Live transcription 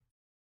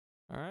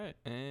All right,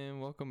 and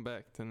welcome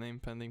back to Name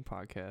Pending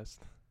Podcast.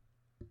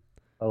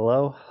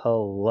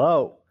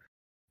 Hello.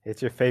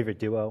 It's your favorite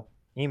duo,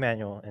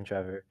 Emmanuel and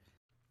Trevor,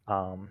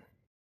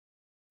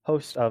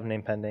 host of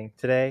Name Pending.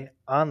 Today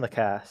on the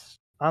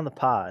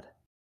pod,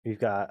 we've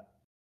got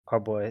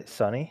our boy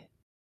Sonny.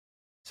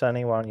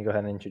 Sonny, why don't you go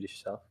ahead and introduce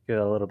yourself? Give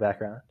a little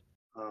background.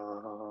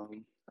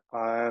 Um,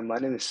 my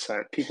name is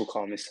Sun. People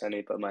call me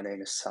Sunny, but my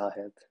name is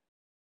Sahib.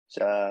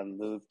 So I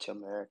moved to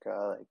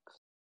America like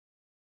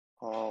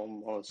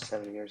almost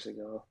 7 years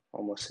ago,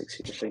 almost 6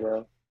 years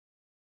ago.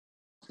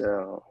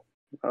 So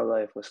my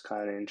life was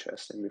kind of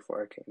interesting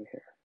before I came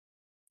here.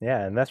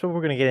 Yeah, and that's what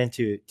we're going to get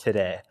into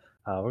today.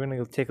 We're going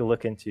to take a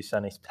look into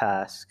Sonny's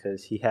past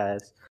because he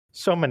has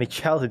so many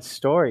childhood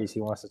stories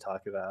he wants to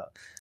talk about.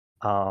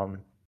 Go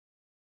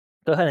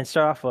ahead and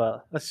start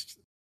off. Let's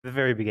the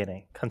very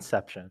beginning,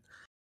 conception.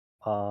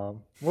 Where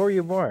were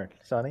you born,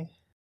 Sonny?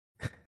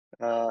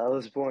 I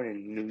was born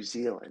in New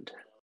Zealand.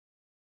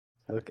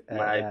 Look at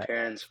My that.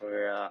 parents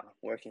were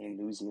working in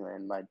New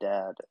Zealand. My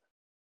dad,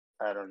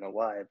 I don't know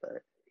why,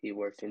 but he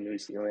worked in New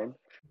Zealand,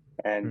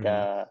 and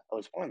I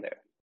was born there.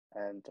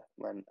 And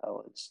when I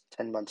was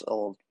 10 months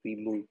old, we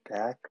moved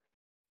back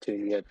to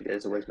India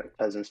because it was my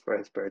cousin's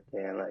first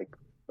birthday, and like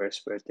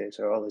first birthdays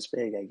are always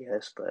big, I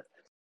guess. But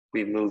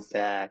we moved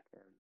back,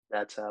 and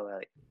that's how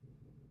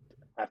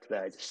after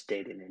that I just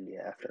stayed in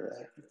India. After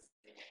that,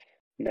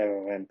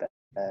 never went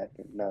back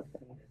and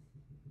nothing.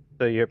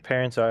 So your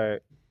parents are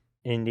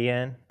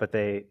Indian, but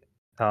they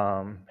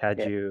had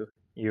Yeah,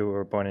 you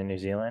were born in New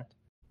Zealand?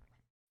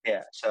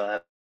 yeah. So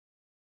I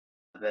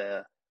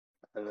have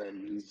a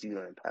New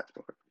Zealand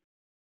passport.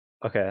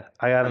 Okay,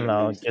 I gotta I'm a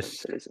New know. Zealand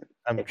citizen.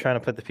 I'm trying to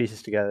put the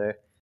pieces together.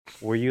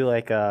 Were you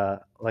like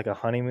a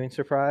honeymoon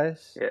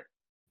surprise, Yeah.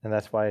 and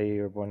that's why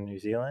you were born in New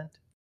Zealand?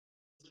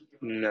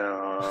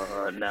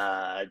 No,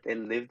 nah. They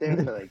lived there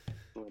for like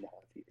 2.5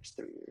 years,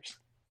 3 years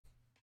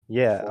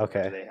Yeah. before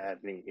Okay. they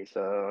had me.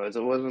 So it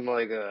wasn't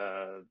like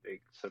a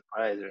big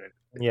surprise or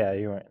anything. Yeah,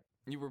 you weren't.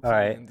 You were All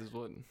right. planned, is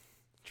what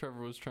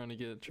Trevor was trying to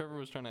get. Trevor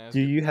was trying to ask.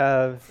 Do you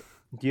have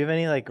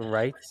any like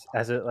rights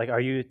as a like?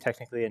 Are you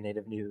technically a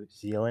native New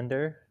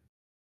Zealander?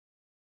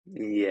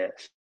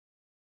 Yes.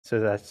 So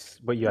that's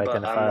what you But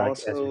identify I'm like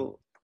as your. also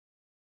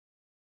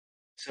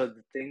so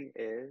the thing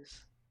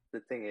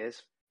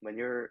is when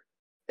you're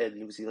a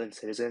New Zealand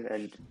citizen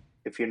and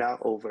if you're not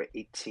over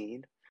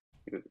 18,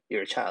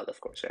 you're a child, of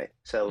course, right?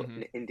 So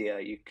in India,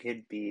 you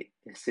could be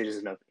a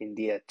citizen of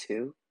India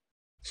too.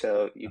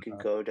 So you can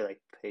go to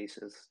like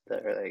places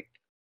that are like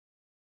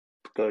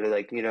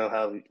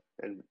how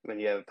and when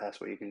you have a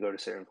passport you can go to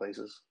certain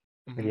places.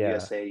 In Yeah.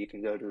 USA you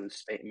can go to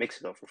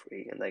Mexico for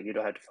free and like you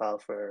don't have to file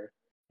for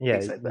Yeah,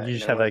 things like that. you You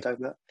just know have what I'm like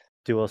talking about?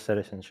 dual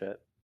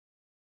citizenship.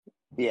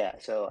 Yeah,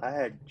 so I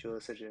had dual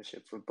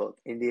citizenship for both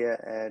India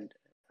and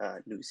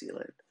New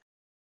Zealand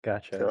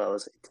Gotcha. till I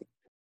was 18.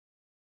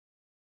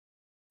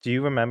 Do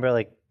you remember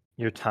like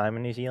your time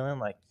in New Zealand?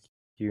 Like,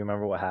 do you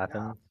remember what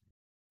happened?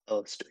 I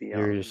was too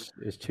You're young.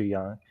 just too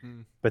young.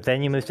 But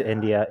then you moved to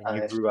India and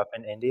you grew up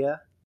in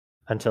India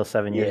until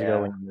 7 years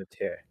ago when you moved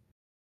here.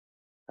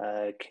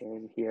 I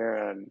came here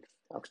on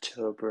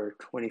October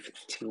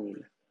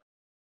 2015.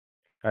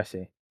 I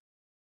see.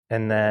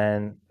 And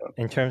then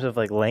in terms of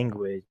like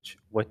language,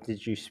 what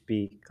did you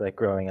speak like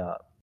growing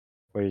up?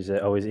 Or is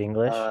it always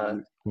English?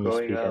 Can you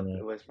Growing speak up, any?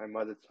 it was my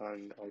mother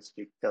tongue. I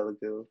speak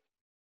Telugu.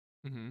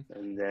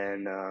 And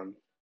then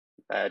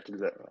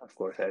of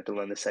course, I had to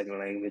learn the second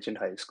language in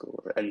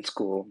school and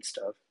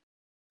stuff.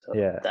 So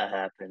Yeah. that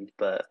happened.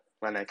 But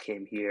when I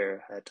came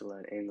here, I had to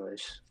learn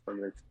English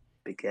from the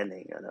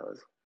beginning, and that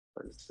was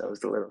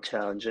a little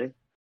challenging.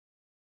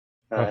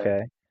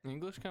 Okay.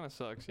 English kind of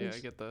sucks. Yeah, I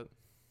get that.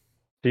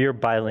 So you're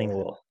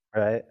bilingual,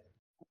 right?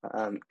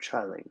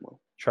 Trilingual.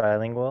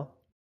 Trilingual?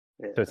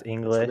 Yeah. So it's Is that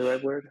English. the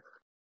right word?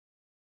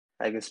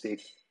 I can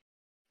speak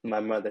my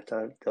mother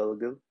tongue,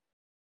 Telugu,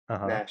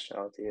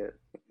 national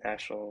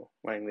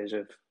language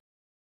of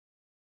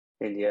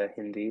India,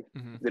 Hindi,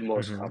 the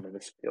most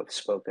commonly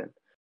spoken,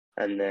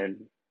 and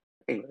then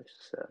English.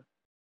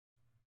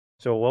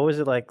 So what was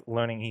it like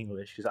learning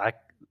English? Because I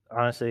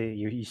honestly,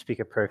 you speak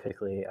it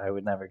perfectly. I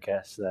would never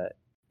guess that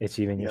it's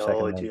even your second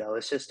No, language. dude, I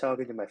was just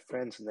talking to my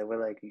friends, and they were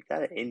like, "You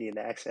got an Indian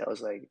accent." I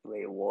was like,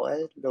 "Wait,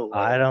 what? No way."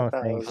 I don't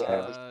think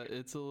so.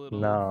 It's a little.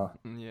 No.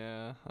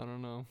 Yeah, I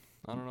don't know.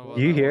 I don't know about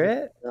Do you that hear one.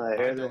 it? No,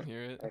 I don't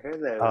hear it. I heard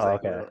that it was Oh,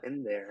 like a okay. little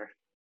in there.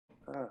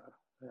 Oh,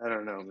 I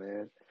don't know,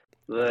 man. I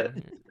But don't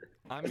hear it.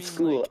 I mean, it's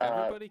cool. like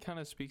everybody kind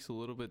of speaks a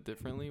little bit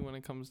differently when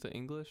it comes to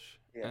English,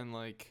 and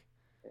like,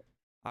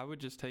 I would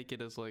just take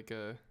it as like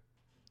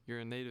you're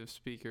a native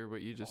speaker,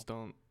 but you just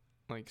don't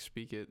like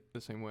speak it the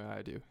same way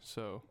I do.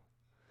 So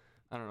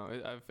I don't know.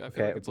 I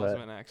feel like it's less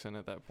of an accent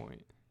at that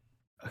point.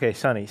 Okay,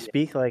 Sonny,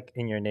 speak like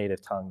in your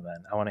native tongue.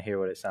 Then I want to hear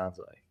what it sounds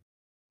like.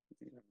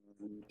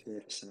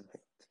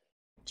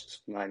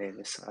 Just my name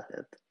is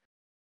Sahib.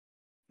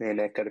 నేను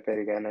ఎక్కడ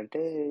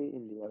పెరిగానంటే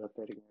ఇండియాలో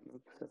పెరిగాను.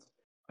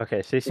 Okay,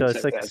 see, so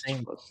it's like the That's same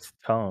close.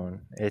 tone.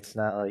 It's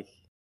not like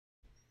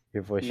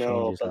your voice No,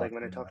 changes but like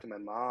when I often. talk to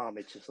my mom,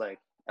 it's just like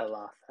a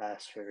lot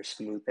faster,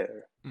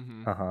 smoother.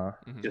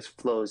 Just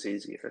flows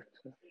easier.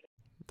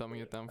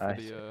 Dumbing it down for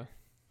the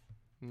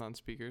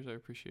non-speakers, I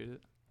appreciate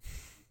it.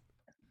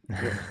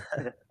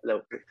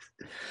 No.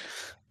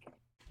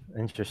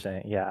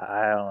 Interesting. Yeah,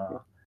 I don't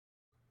know.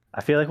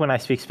 I feel like when I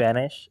speak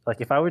Spanish,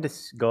 like if I were to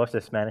go up to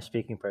a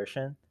Spanish-speaking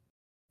person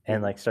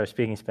and like start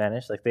speaking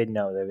Spanish, like they'd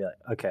know. They'd be like,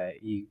 "Okay,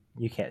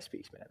 you can't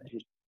speak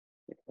Spanish."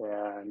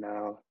 Yeah,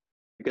 no.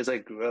 Because I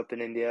grew up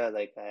in India,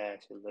 like I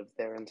actually lived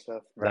there and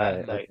stuff.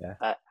 Right.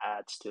 That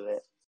adds to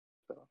it.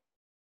 So.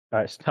 All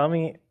right. So tell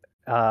me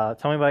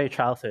about your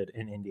childhood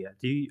in India.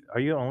 Are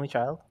you an only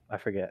child? I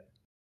forget.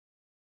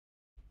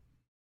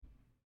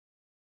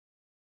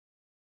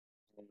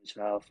 Only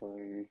child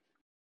for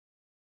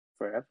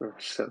forever.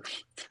 So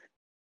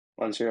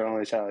once you're an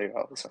only child, you're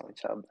always an only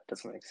child. That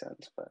doesn't make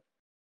sense, but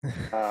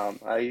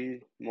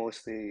I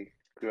mostly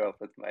grew up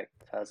with my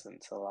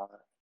cousins a lot.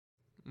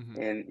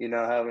 And you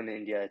know how in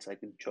India it's like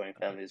joint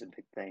family is a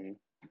big thing.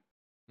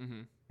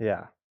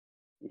 Yeah.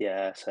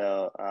 Yeah,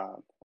 so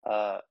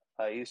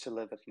I used to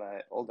live with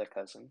my older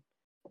cousin.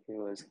 He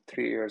was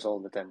 3 years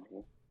older than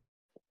me,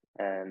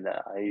 and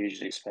I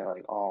usually spent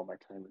like all my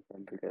time with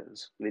him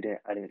because I didn't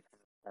have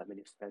that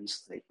many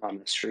friends like on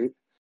the street.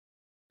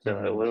 So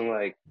it wasn't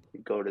like you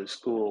go to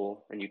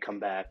school and you come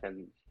back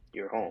and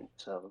you're home.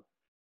 So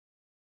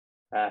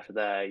after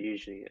that,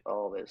 usually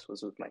all this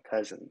was with my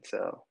cousin.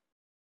 So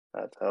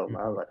that's how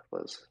my life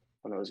was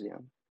when I was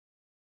young.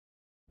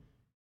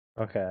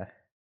 Okay.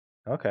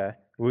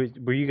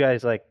 Were you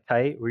guys like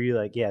tight? Were you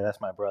like, yeah, that's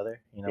my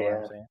brother? You know what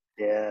I'm saying?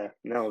 Yeah.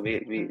 No,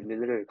 we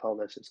literally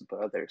called us as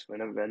brothers.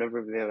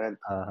 Whenever we went,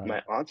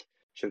 my aunt,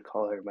 she would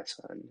call her my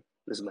son.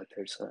 This is my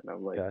third son.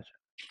 I'm like, Gotcha.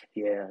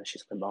 yeah,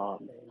 she's my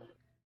mom,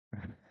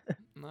 man.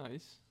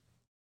 Nice.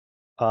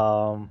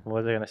 What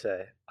was I gonna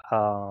say?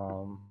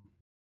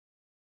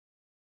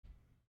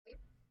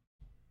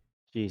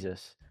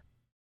 Jesus.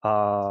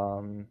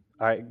 All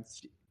right.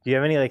 Do you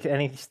have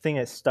anything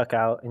that stuck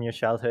out in your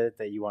childhood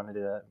that you wanted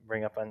to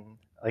bring up on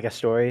like a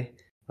story?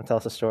 Tell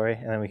us a story,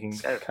 and then we can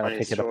kind of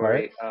pick it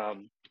apart.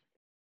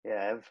 Yeah,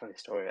 I have a funny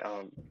story.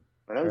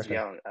 When I was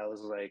young, I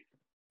was like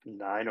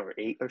 9 or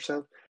 8 or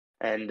so,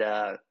 and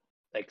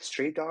like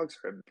stray dogs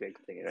are a big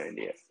thing in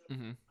India.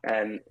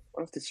 And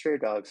one of the stray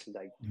dogs,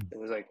 like it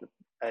was like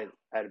I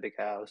had a big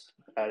house,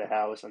 I had a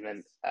house, and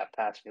then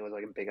past me was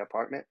like a big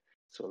apartment,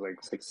 so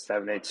like 6,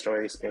 7, 8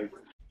 stories big,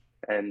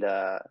 and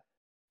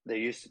there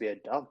used to be a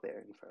dog there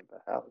in front of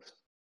the house.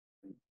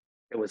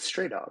 It was a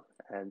stray dog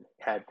and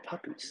had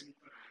puppies.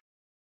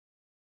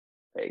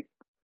 Like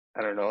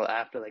I don't know,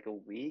 after like a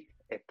week,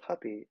 a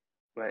puppy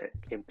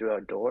came through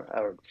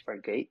our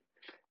front gate,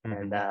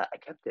 and I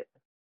kept it.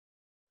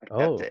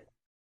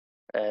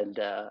 And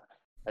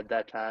at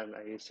that time,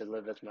 I used to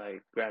live with my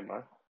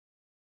grandma,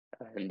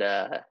 and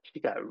she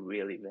got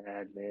really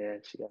mad,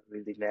 man. She got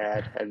really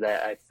mad, and then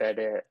I fed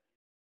it,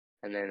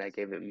 and then I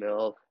gave it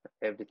milk,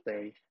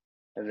 everything,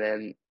 and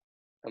then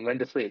I went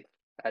to sleep.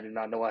 I did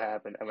not know what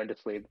happened. I went to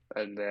sleep,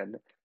 and then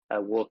I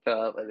woke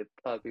up, and the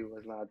puppy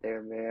was not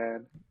there,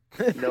 man.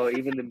 No,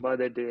 even the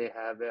mother didn't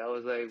have it. I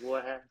was like,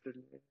 what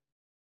happened?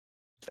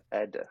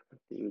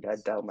 Dude, I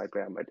doubt my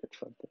grandma did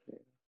something.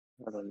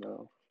 I don't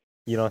know.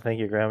 You don't think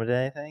your grandma did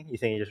anything? You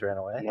think you just ran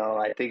away? No,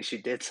 I think she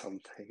did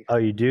something. Oh,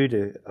 you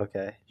do?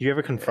 Okay. Do you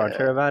ever confront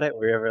her about it?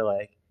 Were you ever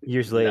like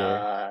years later?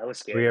 Nah, I was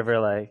scared. Were you ever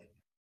like,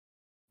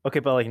 okay,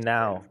 but like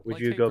now, would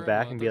like, you hey, go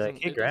grandma, back and be like,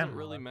 hey, grandma? It doesn't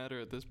really matter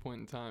at this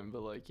point in time,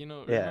 but like,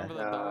 remember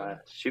that dog?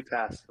 She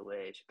passed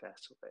away.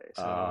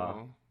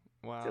 So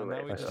wow,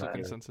 now we just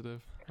looking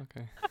sensitive.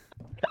 Okay.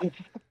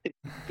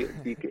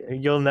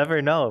 You'll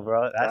never know,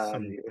 bro. That's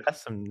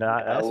some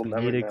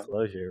needed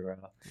closure, bro.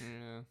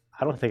 Yeah.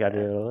 I don't think I'd be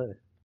able to live.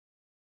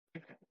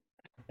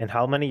 And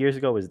how many years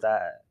ago was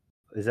that?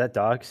 Is that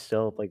dog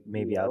still like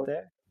maybe out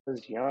there? I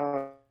was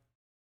young.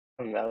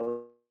 I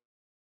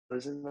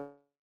was in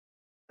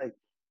like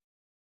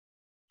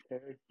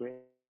third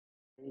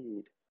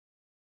grade.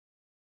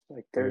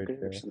 Like third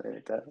grade or something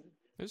like that.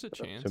 There's a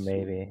chance. So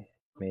maybe.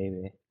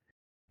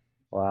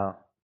 Wow.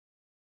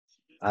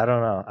 I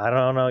don't know. I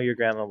don't know your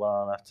grandma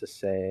well enough to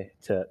say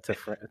to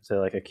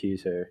like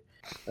accuse her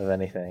of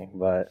anything.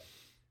 But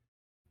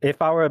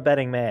if I were a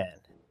betting man,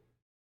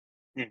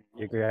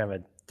 your grandma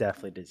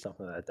definitely did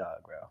something to that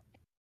dog, bro.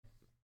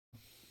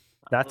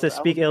 Not to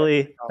speak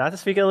illy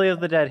of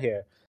the dead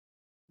here,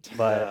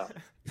 but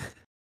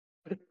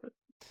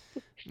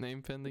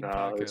name pending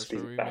podcast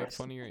where we make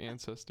fun of your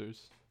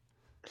ancestors.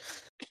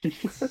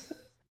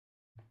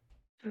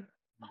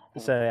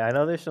 So I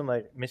know there's some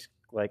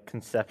like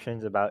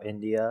conceptions about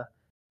India,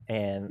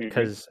 and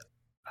because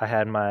I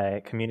had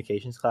my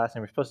communications class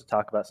and we're supposed to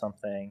talk about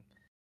something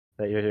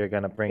that you're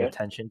gonna bring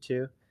attention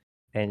to,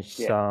 and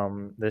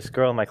this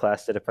girl in my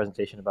class did a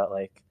presentation about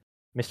like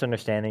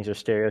misunderstandings or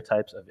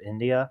stereotypes of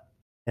India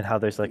and how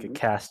there's like a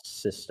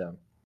caste system.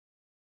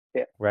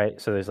 Right.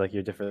 So there's like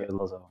your different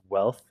levels of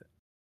wealth.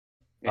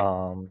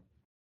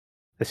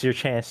 This is your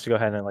chance to go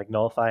ahead and like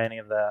nullify any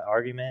of that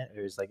argument,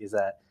 or is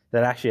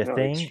that actually a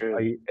thing?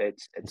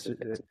 It's true.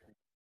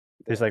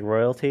 There's like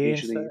royalty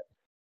usually, and stuff?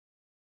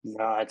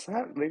 No, it's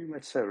not very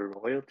much a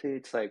royalty.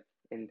 It's like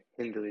in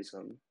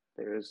Hinduism,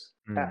 there's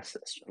caste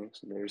systems,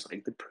 and there's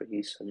like the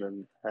priests, and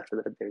then after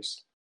that,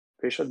 there's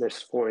pretty sure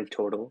there's four in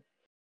total.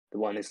 The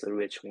one is the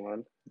rich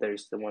one.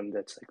 There's the one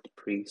that's like the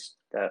priest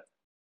that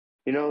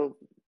you know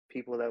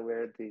people that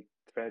wear the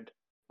thread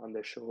on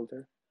their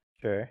shoulder.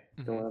 Sure.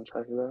 You know what I'm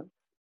talking about?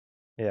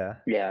 Yeah.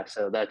 Yeah,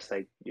 so that's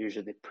like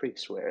usually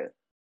priests wear it.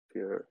 If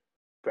you're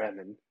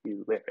Brahmin,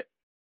 you wear it.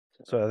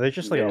 So are there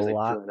just like a there's like two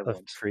lot other of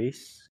ones.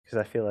 priests? Because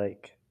I feel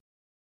like,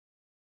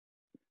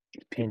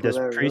 and People does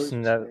that are priests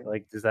religious, man.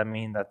 like does that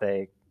mean that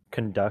they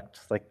conduct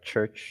like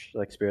church,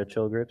 like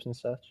spiritual groups and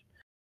such?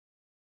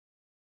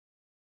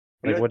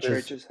 You Like know, what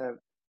does?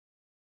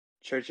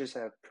 churches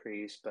have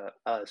priests, but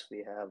us we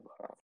have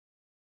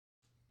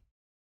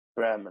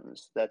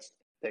Brahmins. That's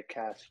the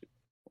caste.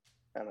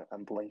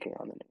 I'm blanking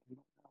on the name.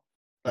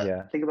 But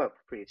Yeah. think about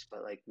priests,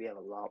 but like we have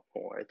a lot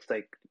more. It's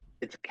like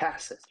it's a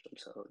caste system.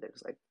 So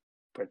there's like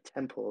for a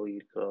temple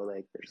you go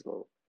like there's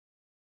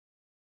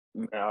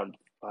around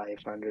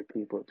 500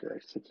 people to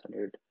like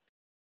 600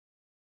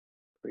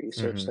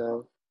 priests or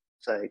so.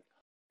 It's like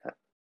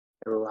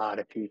a lot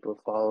of people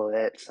follow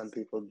it. Some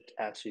people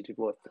ask you to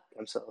go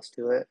themselves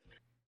to it,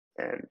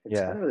 and it's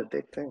Yeah. kind of a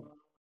big thing.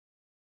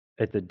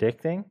 It's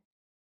addicting?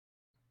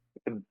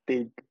 A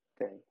big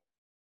thing.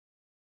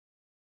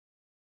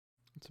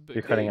 It's a big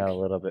You're cutting thing. out a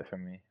little bit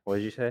from me. What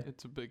did you say?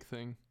 It's a big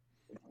thing.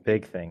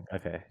 Big thing.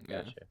 Okay,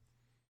 Yeah. gotcha.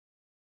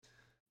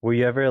 Were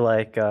you ever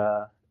like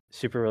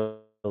super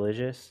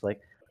religious?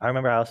 Like I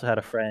remember I also had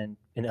a friend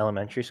in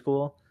elementary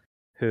school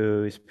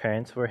whose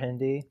parents were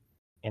Hindi,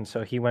 and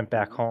so he went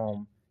back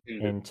home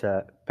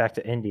back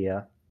to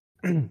India,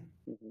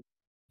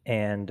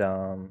 and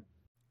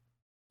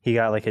he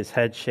got like his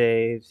head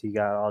shaved. He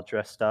got all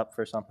dressed up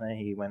for something.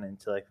 He went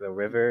into like the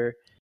river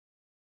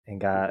and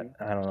got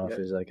I don't know if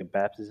it was like a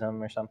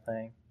baptism or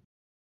something.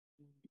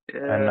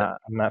 I'm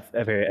not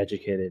very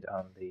educated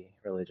on the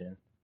religion.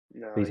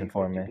 No, Please you're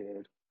inform me.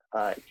 good.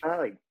 It's not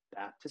like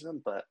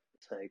baptism, but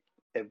it's like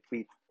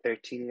every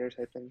 13 years,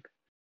 I think.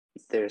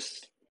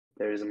 There's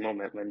a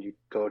moment when you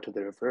go to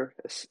the river.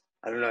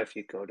 I don't know if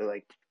you go to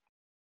like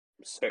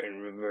a certain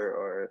river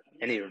or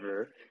any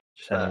river,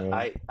 but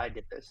I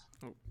did this,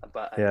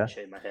 but I didn't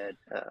shave my head.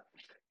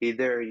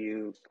 Either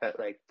you cut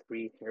like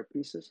 3 hair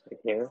pieces,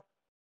 like hair,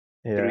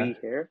 3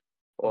 hair,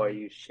 or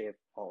you shave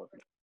all of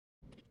it.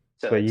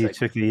 So But it's you like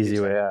took the easy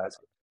it's like way out,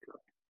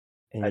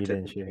 and I you took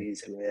didn't the shave.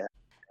 easy way out.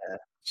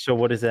 So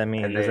what does that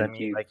mean? And Does that then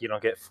mean like you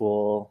don't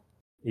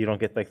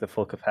get like the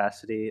full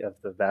capacity of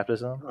the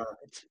baptism?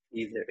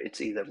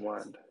 it's either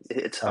one.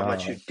 It's how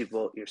much you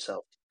devote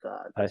yourself to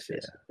God. I That's see.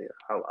 basically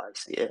how I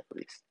see it, at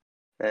least.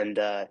 And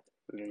then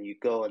you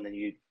go and then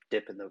you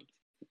dip in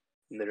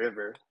the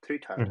river 3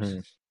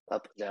 times,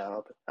 up and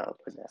down, up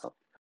and down, up and down,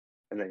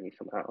 and then you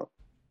come out.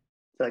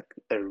 It's like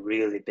a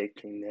really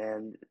big thing,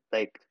 man.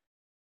 Like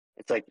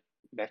it's like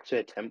next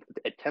to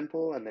a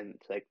temple, and then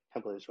it's like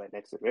temple is right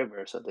next to the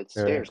river, so the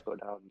stairs go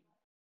down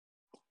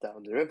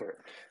the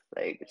river.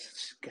 Like it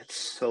gets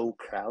so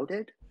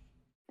crowded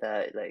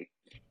that like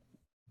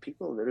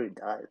people literally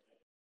die.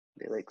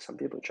 Some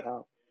people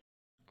drown.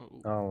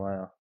 Oh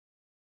wow,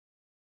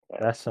 Yeah,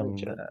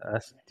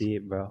 that's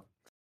deep, bro.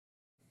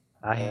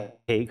 I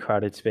hate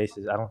crowded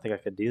spaces. I don't think I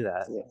could do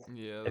that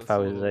Yeah, if that's I a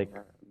was little. like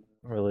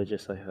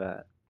religious like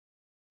that.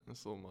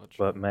 That's a little much.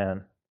 But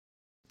man,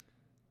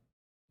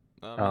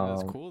 I mean,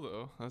 that's cool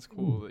though. That's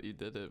cool that you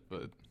did it,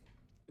 but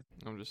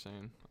I'm just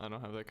saying I don't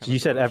have that kind so you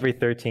of said devotion. every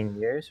 13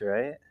 years,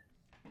 right?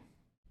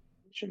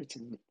 I'm sure it's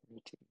in the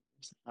 13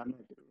 years. I'm not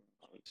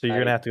So you're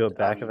gonna have to go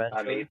back I'm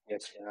eventually.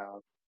 atheist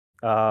now.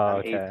 Oh, I'm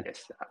okay.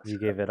 atheist now. You So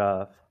gave it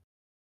up.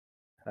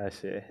 I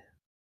see.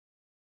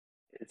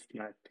 if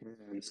my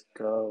parents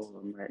go,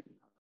 I might not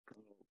go,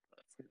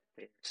 but for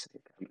their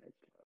sake, I might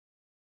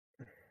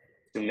go.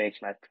 To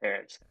make my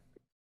parents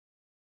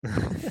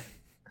happy.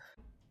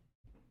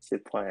 It's the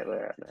point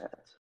where I'm at.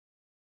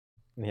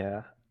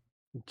 Yeah.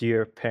 Do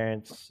your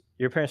parents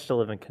still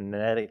live in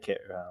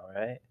Connecticut now,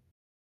 right?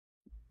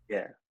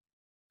 Yeah.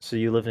 So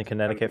you lived in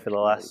Connecticut in for the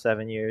last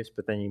 7 years,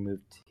 but then you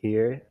moved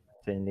here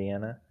to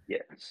Indiana?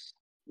 Yes.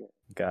 Yeah.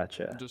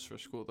 Gotcha. Just for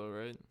school though,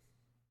 right?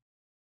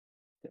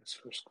 Yes,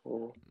 for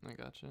school. I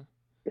gotcha.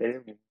 They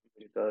didn't want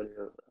me to go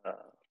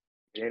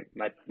to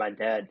my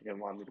dad didn't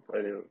want me to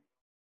go to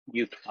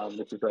UConn,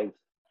 which is like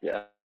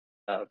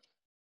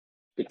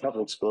the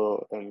public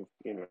school in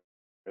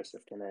University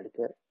of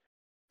Connecticut.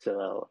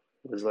 So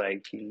it was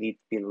like you need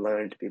to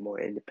learn to be more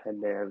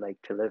independent, like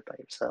to live by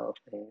yourself,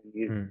 and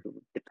you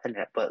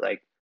dependent. But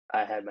like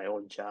I had my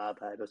own job,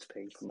 I was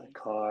paying for my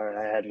car,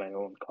 I had my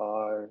own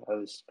car, I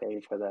was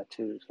paying for that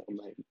too. So I'm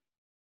like,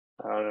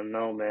 I don't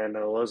know, man.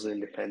 I was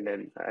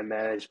independent. I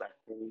managed my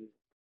things,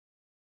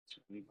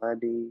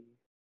 money.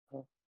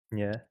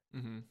 Yeah.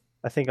 Mm-hmm.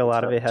 I think a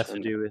lot of it has to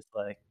Turned do with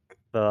like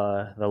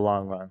the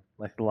long run,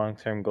 like the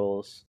long-term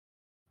goals.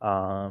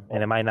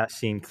 And it might not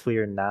seem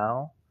clear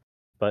now,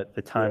 but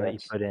the time that you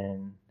put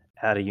in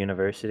at a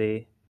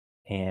university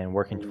and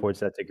working towards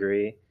that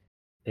degree,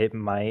 it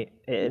might,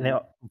 and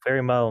it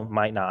very well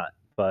might not,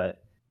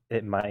 but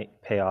it might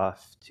pay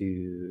off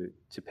to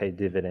pay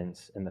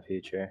dividends in the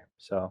future.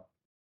 So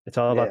it's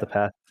all about the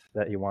path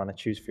that you want to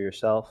choose for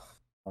yourself.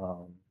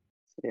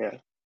 Yeah.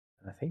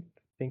 I think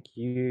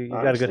you got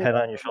a good Honestly, head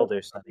on your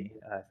shoulders, Sonny.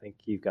 I think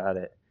you got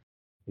it.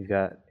 You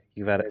got it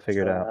it's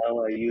figured out.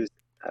 how I use it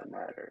that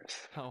matters.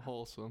 How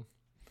wholesome.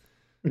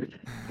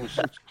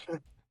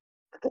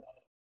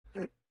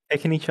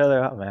 Taking each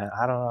other out, man.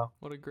 I don't know.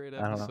 What a great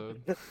I don't know.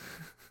 episode.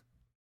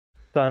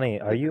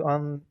 Sonny, are you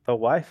on the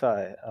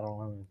Wi-Fi? I don't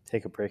want to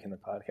take a break in the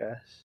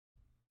podcast.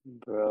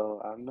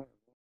 Bro, I'm not.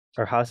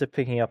 Or how's it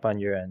picking up on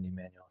your end,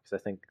 Emmanuel?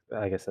 Because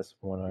I guess that's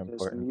more Because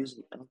important.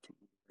 music.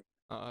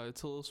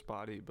 It's a little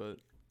spotty, but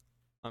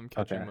I'm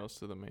catching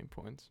most of the main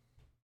points.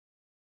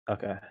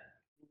 Okay.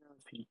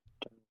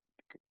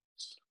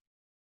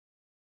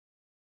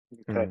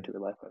 You're connected to the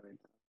Wi-Fi right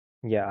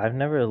now. Yeah, I've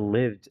never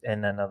lived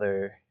in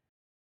another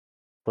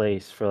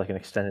place for like an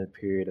extended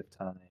period of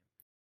time.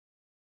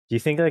 Do you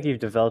think like you've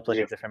developed like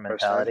a different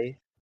mentality?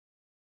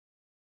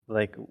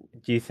 Like,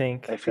 do you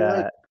think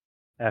that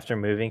after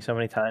moving so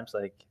many times,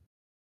 like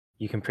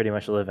you can pretty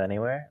much live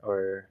anywhere,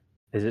 or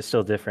is it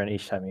still different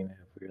each time you move?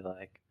 You're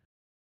like,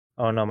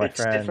 oh no, my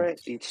friend. It's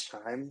different each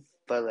time,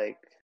 but like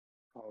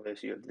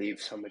obviously you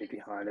leave somebody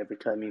behind every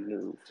time you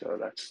move, so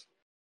that's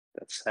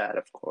sad,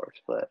 of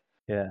course. But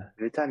yeah,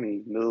 every time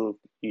you move,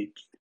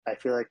 I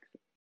feel like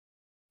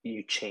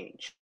you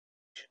change.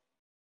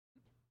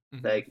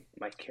 Mm-hmm. Like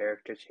my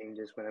character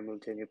changes when I move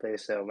to a new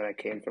place. So when I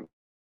came from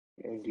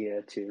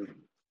India to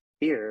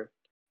here,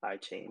 I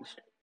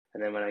changed,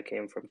 and then when I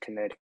came from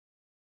Connecticut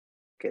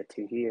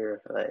to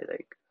here,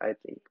 I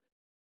think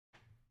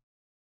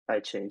I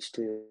changed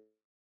too.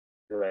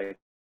 Like,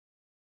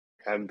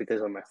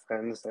 because of my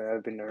friends that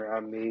have been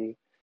around me,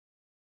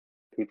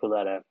 people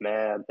that I've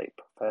met, like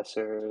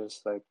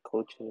professors, like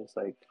coaches,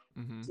 like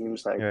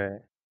seems like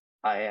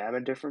I am a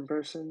different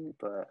person,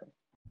 but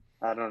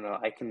I don't know.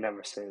 I can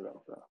never say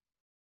that though.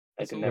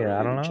 I can never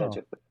really judge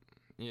it.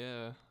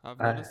 Yeah, I've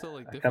noticed that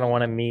like different. I kind of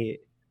want to meet.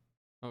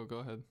 Oh, go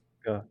ahead.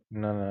 Go.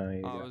 No.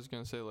 You I go. was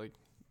gonna say like,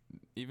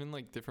 even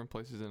like different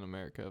places in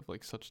America have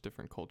like such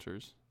different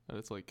cultures that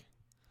it's like,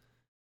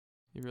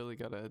 you really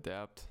gotta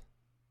adapt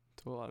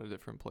to a lot of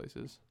different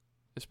places,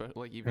 especially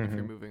like even if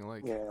you're moving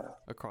like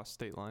across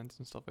state lines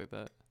and stuff like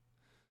that.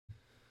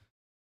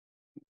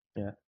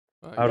 Yeah.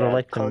 I would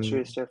like culture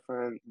is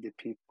different. The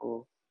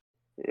people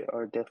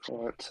are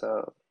different,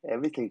 so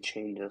everything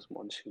changes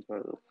once you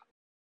move.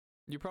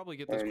 You probably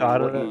get this and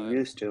question what a lot. you're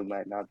used to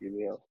might not be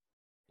real.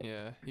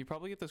 Yeah, you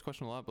probably get this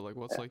question a lot, but like,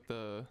 what's like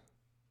the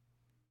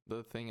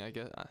thing? I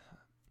guess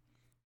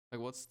like,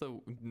 what's the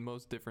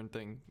most different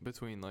thing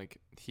between like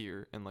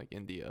here and like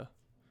India?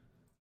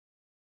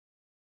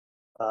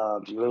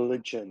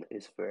 Religion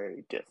is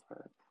very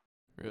different.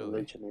 Really?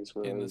 Religion is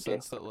very different. In the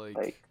sense that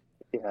like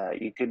yeah,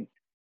 you could.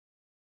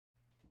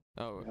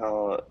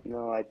 Oh.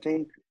 No, I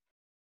think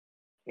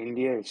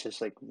India is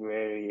just like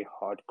very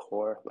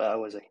hardcore. I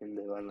was a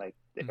Hindu, and like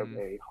they're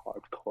very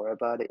hardcore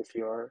about it. If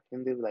you're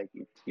Hindu, like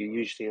you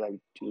usually like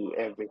do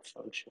every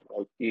function,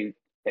 like you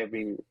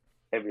every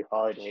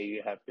holiday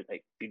you have to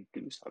like you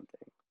do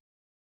something.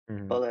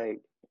 But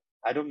like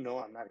I don't know,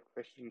 I'm not a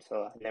Christian,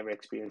 so I never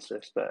experienced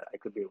this, but I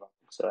could be wrong.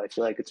 So I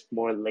feel like it's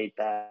more laid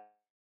back.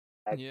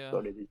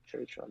 Go to the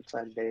church on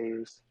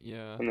Sundays.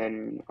 Yeah. And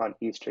then on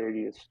Easter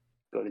you just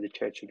go to the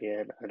church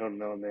again. I don't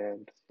know,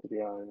 man, to be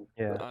honest.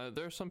 Yeah.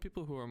 There are some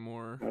people who are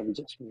more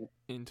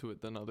into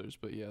it than others,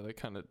 but yeah, that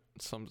kind of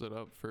sums it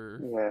up for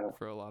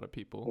a lot of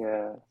people.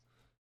 Yeah.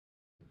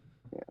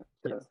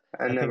 So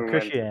I think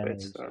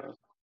Christianity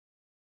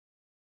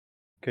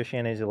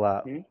is a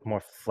lot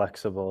more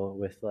flexible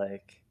with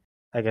like,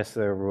 I guess,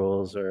 their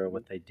rules or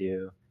what they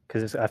do,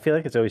 because I feel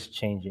like it's always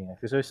changing.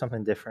 Like, there's always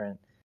something different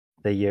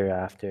the year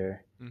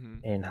after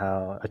in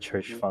how a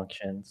church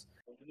functions,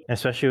 and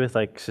especially with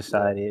like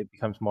society, it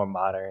becomes more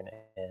modern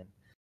and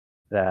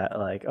that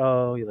like,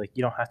 oh, like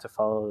you don't have to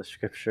follow the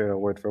scripture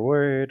word for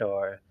word,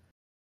 or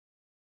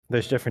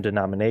there's different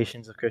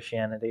denominations of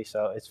Christianity,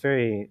 so it's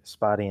very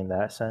spotty in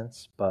that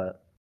sense.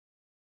 But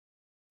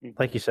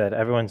like you said,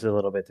 everyone's a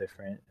little bit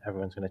different.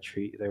 Everyone's going to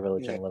treat their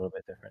religion a little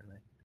bit differently.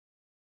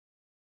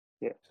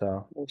 Yeah.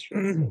 So that's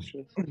true. That's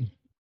true.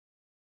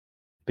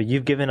 But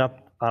you've given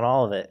up on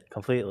all of it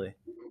completely.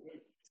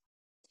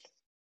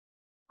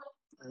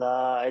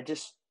 I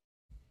just,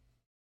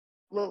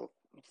 well,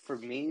 for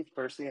me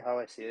personally, how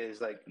I see it is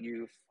like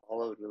you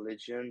follow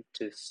religion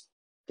to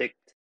stick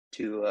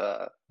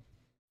to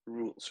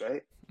rules,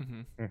 right?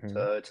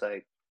 So it's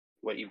like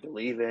what you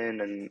believe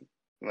in, and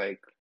like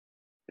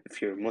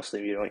if you're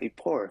Muslim, you don't eat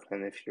pork,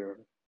 and if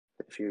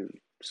you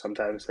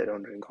sometimes they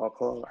don't drink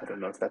alcohol. I don't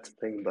know if that's a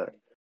thing, but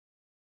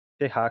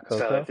say hot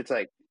cocoa. So if it's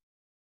like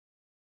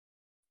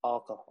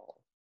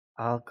alcohol,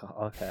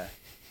 okay.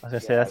 I was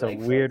gonna say that's like,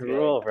 a weird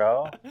rule,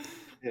 bro.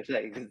 It's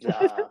like I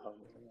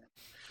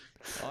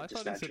thought he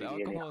said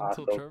alcohol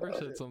until Trevor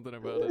said something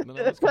about it, and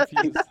then I was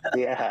confused.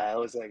 Yeah, I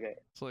was like,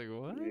 it's like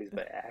what?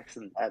 By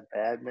accent that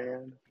bad,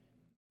 man.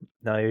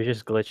 No, you're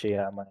just glitchy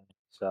at mine,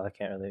 so I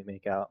can't really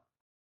make out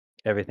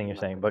everything you're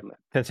saying. But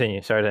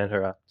continue. Sorry to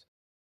interrupt.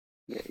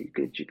 Yeah, you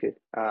good, you good.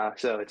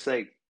 So it's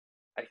like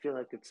I feel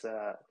like it's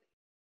a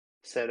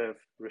set of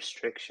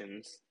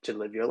restrictions to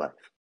live your life.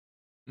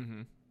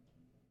 Mm-hmm.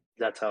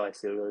 That's how I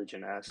see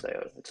religion as. Like,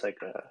 it's like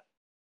a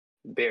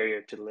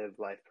barrier to live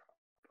life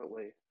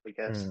properly. I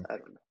guess Mm, I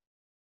don't know,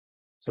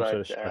 some sort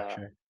of but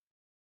structure.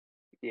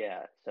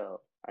 yeah. So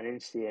I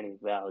didn't see any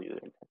value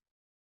in it.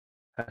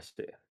 I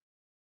see.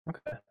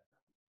 Okay.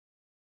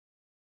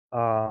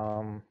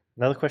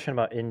 Another question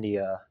about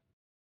India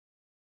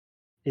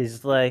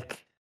is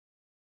like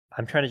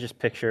I'm trying to just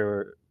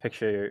picture.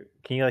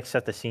 Can you like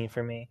set the scene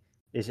for me?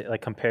 Is it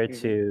like compared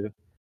Mm-hmm. to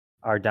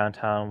our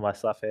downtown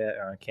West Lafayette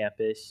or on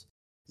campus?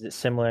 Is it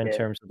similar in Yeah.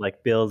 terms of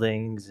like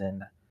buildings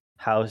and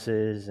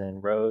houses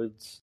and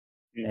roads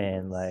No.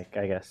 and like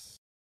I guess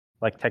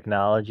like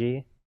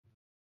technology?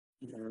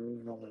 No.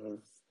 No.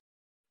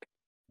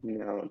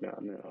 No. No.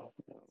 No.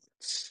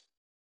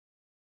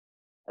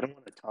 I don't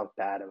want to talk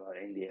bad about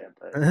India,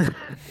 but Yeah,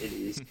 it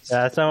is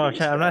that's what I'm it is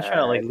trying. I'm not trying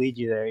to like bad. lead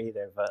you there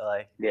either, but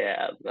like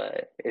Yeah,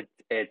 but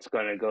it's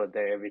gonna go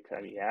there every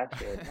time you ask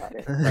me about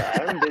it. But I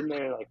haven't been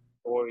there like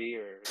 4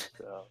 years,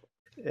 so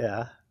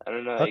yeah. I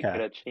don't know. It Okay.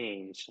 could have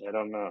changed. I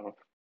don't know,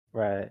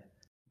 Right.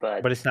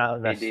 but But it's not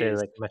it necessarily is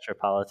like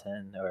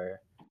metropolitan or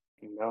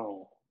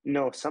no.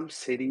 Some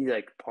city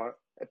like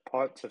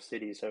parts of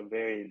cities are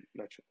very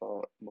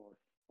metropolitan. Blah,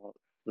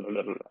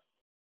 blah, blah,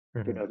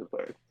 you Mhm. know the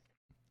word.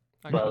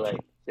 I But got you. like,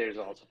 there's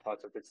also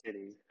parts of the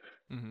city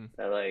Mm-hmm.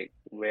 that are like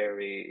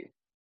very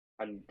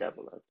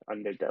underdeveloped.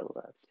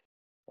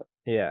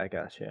 Yeah, I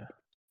got you.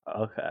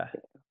 Okay.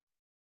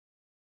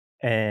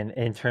 And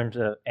in terms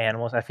of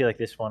animals, I feel like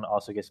this one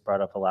also gets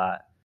brought up a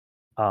lot.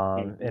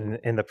 Mm-hmm.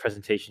 In the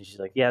presentation, she's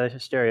like, "Yeah, there's a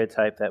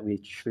stereotype that we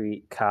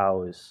treat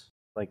cows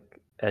like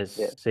as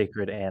Yeah.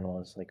 sacred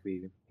animals, like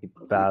we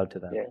Mm-hmm. bow to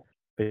them." Yeah.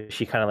 But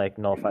she kind of like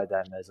nullified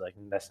that and as like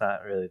that's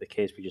not really the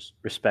case. We just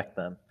respect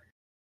them.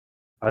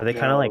 Are they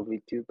kind of like No,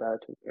 we do bow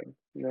to them.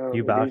 No,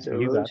 it is a you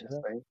bow to religious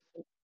them? thing.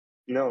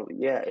 No,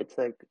 yeah, it's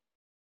like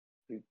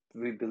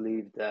we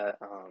believe that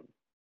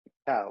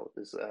cow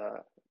is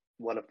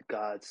one of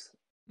God's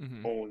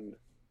Mm-hmm. own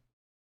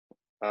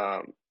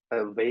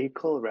a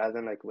vehicle rather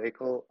than like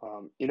vehicle.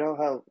 You know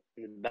how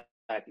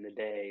back in the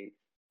day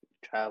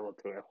traveled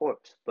through a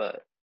horse,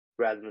 but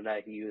rather than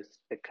that he used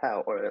a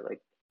cow or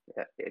like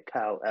a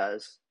cow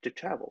as to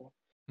travel.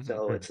 Mm-hmm.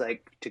 So Mhm. it's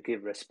like to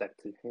give respect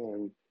to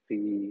him,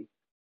 we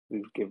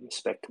give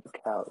respect to the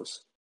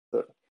cows.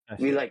 But I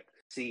we see. like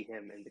see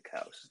him in the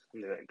cows,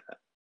 something like that.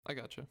 I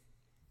got you.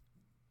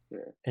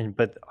 Yeah, And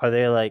but are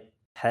they like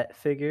pet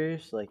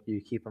figures? Like do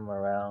you keep them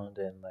around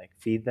and like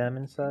feed them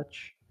and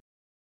such?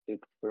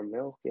 Dude, for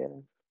milk, yeah,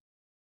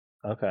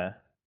 Okay.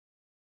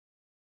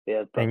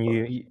 yeah, And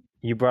buffaloes.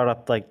 you brought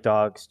up like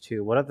dogs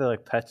too. What other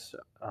like pets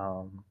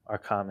are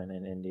common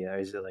in India?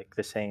 Is it like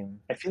the same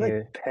I feel like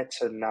here?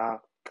 pets are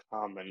not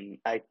common.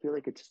 I feel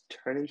like it's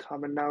turning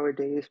common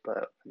nowadays,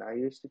 but when I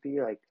used to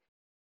be like,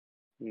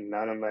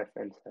 none of my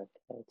friends have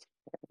pets.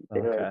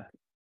 They like Okay.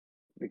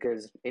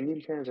 because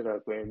Indian parents are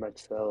like very much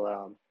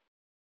so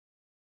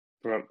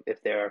from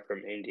if they are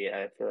from India,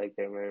 I feel like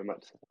they're very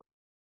much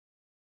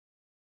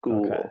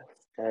Okay. school,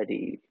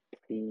 study,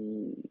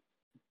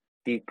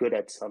 be good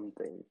at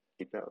something,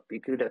 be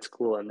good at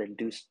school and then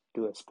do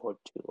a sport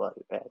too while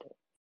you're at it.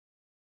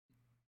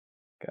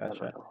 I don't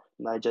Gotcha. know.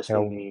 Not just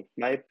for Yeah. me.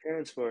 My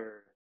parents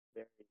were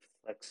very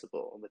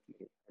flexible with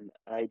me, and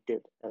I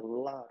did a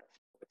lot of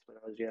sports when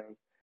I was young.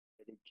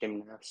 I did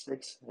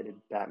gymnastics, I did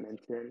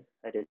badminton,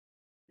 I did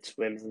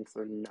swimming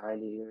for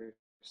 9 years,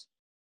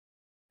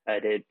 I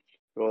did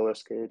roller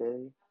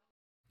skating,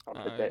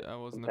 I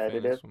wasn't a fan of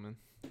competitive. swimming.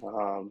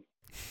 Um,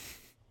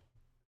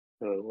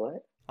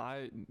 what?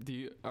 Are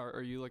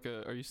you like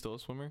a are you still a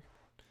swimmer?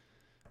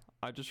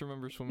 I just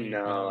remember swimming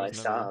and No, I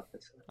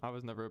stopped. I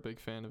was never a big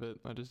fan of it.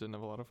 I just didn't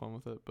have a lot of fun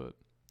with it, but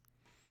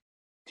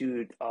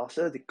Dude,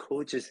 also the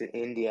coaches in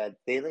India,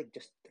 they like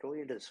just throw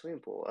you into the swimming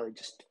pool. I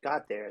just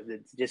got there, they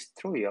just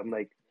throw you. I'm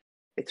like,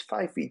 it's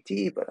 5 feet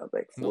deep, but I'm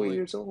like no 4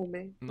 years old,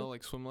 man. no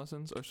like swim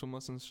lessons or swim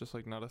lessons just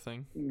like not a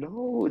thing.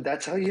 No,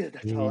 that's how You I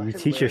teach learned. I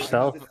used to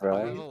yourself, I bro.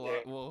 have a freeze there.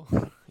 lot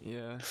well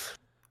yeah.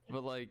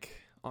 But like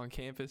on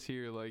campus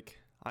here, like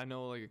I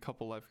know like a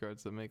couple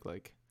lifeguards that make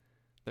like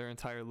their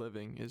entire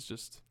living is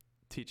just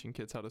teaching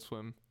kids how to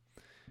swim.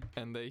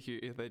 And they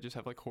just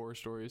have like horror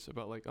stories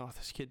about like, oh,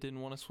 this kid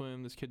didn't want to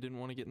swim, this kid didn't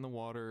want to get in the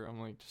water. I'm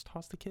like, just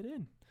toss the kid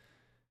in.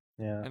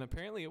 Yeah. And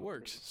apparently it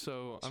works.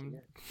 So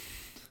I'm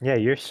Yeah,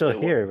 you're still It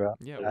here, worked.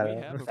 bro. yeah, It I we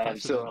worked. have a don't I'm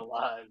still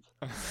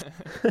precedent.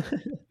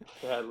 alive.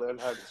 I learned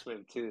how to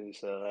swim too,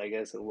 so I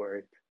guess it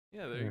worked.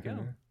 Yeah, there you go.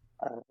 Mhm.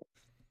 Uh,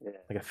 yeah.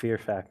 Like a fear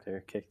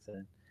factor kicks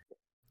in.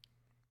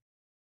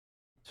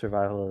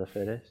 Survival of the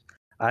fittest.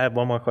 I have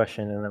one more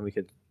question, and then we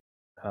could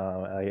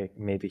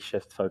maybe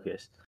shift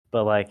focus.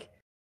 But like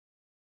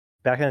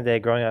back in the day,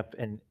 growing up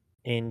in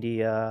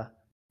India,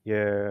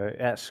 you're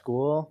at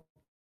school.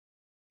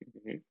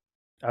 Mhm.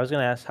 I was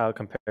gonna ask how it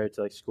compared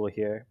to like school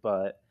here,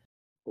 but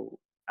Cool.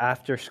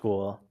 after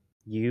school,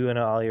 you and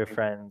all your Mhm.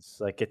 friends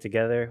like get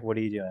together. What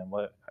are you doing?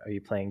 What are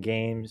you playing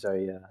games? Are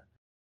you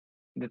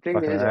The thing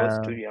fucking is, around. I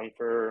was too young.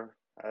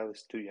 I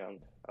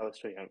was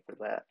too young for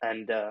that.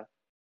 And to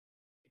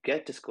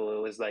get to school,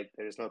 it was like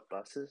there's no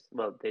buses.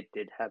 Well, they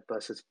did have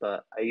buses,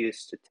 but I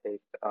used to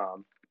take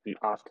an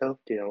auto.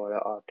 Do you know what an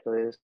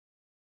auto is?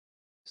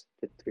 It's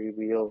the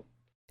three-wheel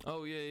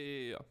Oh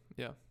yeah.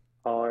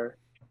 car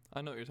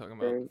I know what you're talking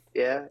about. thing.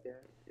 Yeah, yeah.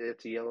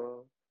 It's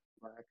yellow,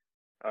 black.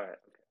 All right, okay.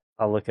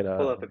 I'll look it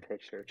Pull up. up a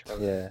picture,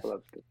 Trevor. Yeah. Pull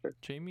up a picture.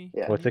 Jamie,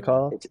 Yeah, can What's you it look?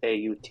 called? it's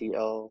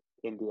AUTO,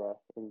 India,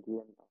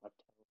 Indian auto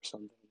or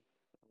something.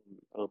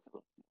 Oh,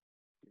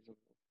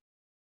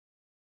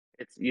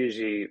 it's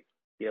usually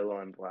yellow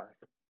and black.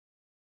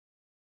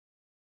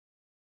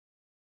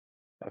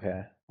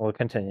 Okay. We'll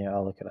continue.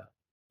 I'll look it up.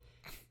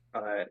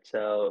 All right,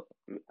 so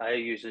I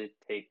usually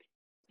take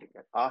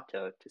an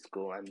auto to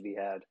school, and we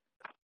had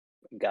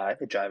a guy,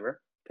 a driver,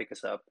 pick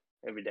us up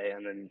every day,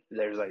 and then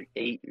there's like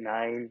 8,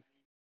 9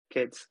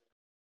 kids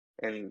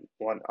in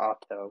one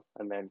auto,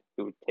 and then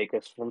he would take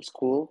us from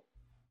school.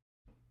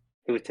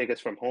 He would take us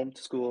from home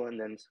to school, and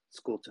then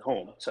school to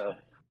home. So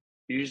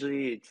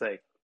usually it's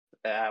like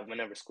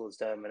whenever school's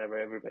done, whenever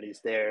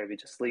everybody's there, we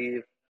just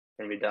leave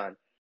and we're done.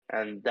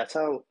 And that's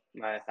how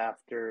my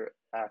after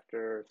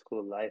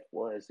school life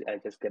was. I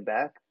just get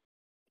back,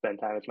 spend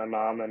time with my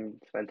mom, and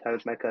spend time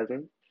with my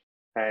cousin.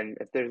 And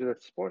if there's a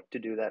sport to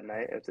do that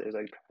night, if there's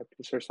like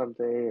practice or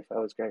something, if I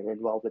was getting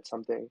involved with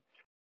something,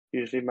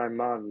 usually my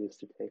mom used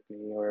to take me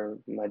or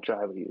my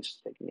driver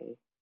used to take me.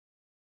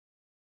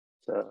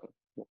 So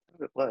that's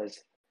what it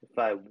was. If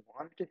I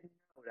wanted to hang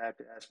out, I would have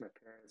to ask my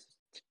parents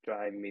to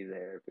drive me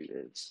there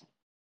because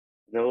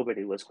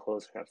nobody was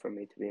close enough for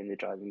me to be in the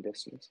driving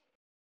distance.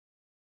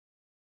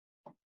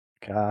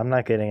 God, I'm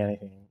not getting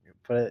anything.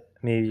 But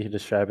maybe you could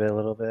describe it a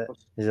little bit.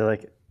 Is it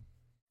like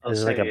I'll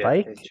is it like send a you a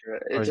bike picture. or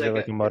It's is it like like a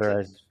it's a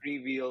motorized?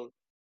 three-wheel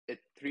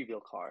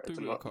car. It's a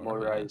Three-wheel car. Yeah.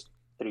 motorized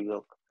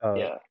three-wheel. Oh,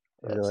 Yeah.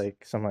 is it Yes.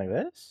 like something like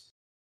this?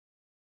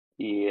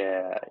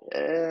 Yeah.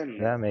 Yeah,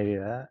 No. maybe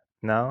that.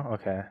 No?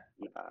 Okay.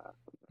 Nah.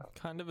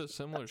 Kind of a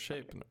similar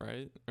shape,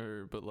 right?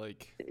 Or but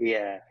like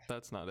Yeah.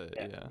 that's not it.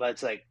 Yeah. Yeah. But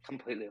it's like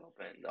completely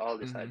open. All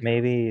the sides Mhm. are open.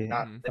 Maybe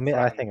Not Mhm. the I front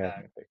and the think I back.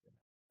 can pick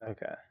it.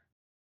 Okay.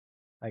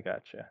 I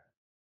gotcha.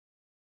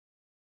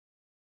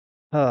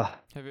 Oh,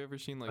 Have you ever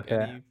seen like okay.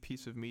 any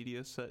piece of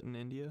media set in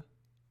India?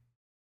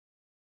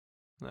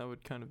 That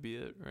would kind of be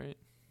it, right?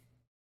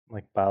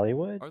 Like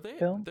Bollywood Are they?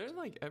 films? They're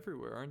like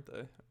everywhere, aren't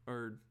they?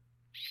 Or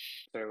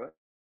Sorry, what?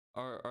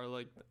 are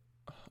like,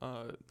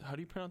 how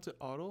do you pronounce it?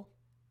 Audal?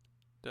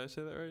 Did I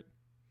say that right?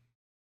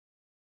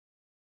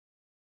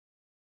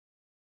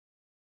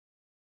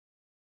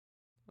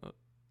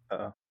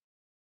 Uh-oh.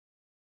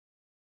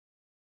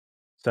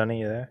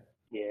 Sunny, you there?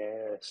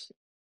 Yes.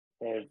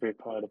 Every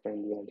part of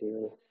India,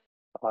 dude.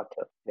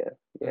 Auto. Yeah.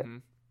 Yeah.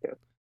 Mhm. Yeah.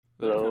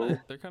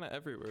 They're kind of Hello?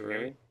 everywhere, Can you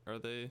hear right? me? Are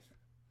they?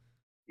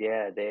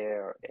 Yeah, they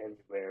are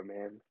everywhere,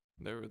 man.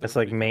 They're It's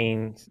like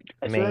pretty cool.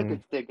 I feel like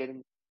main. they're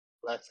getting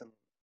less and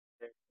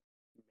less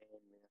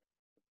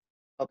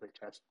public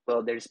transport.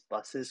 Well, there's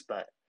buses,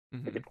 but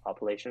with the Mhm.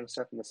 population and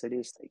stuff in the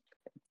cities, like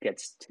it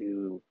gets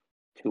too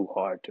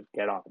hard to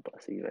get on the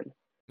bus even.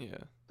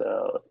 Yeah.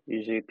 So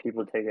usually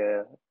people take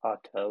a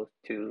auto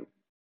to.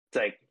 It's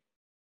like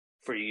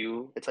for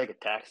you, it's like a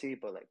taxi,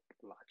 but like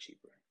a lot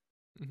cheaper.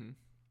 Mhm.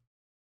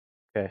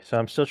 Okay, so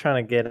I'm still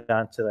trying to get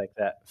onto like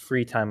that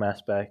free time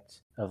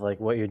aspect of like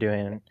what you're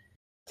doing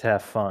to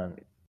have fun.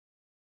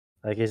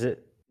 Like, is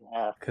it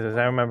Yeah, because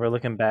I remember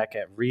looking back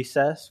at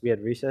recess. We had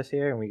recess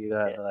here, and we could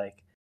yeah.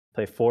 like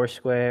play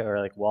foursquare or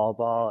like wall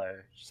ball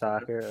or Mhm.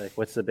 soccer. Like,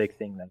 what's the big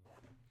thing then?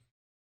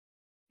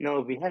 No,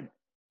 we had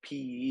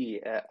PE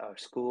at our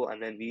school,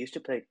 and then we used to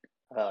play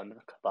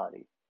not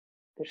kabaddi.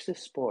 There's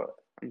this sport.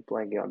 I'm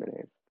blanking on the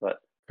name,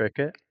 but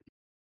Cricket.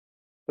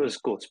 it was a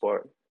cool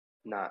sport.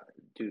 Not,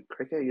 dude,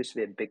 cricket used to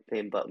be a big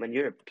thing, but when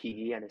you're a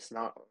PE and it's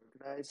not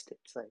organized,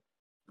 it's like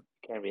you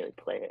can't really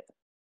play it.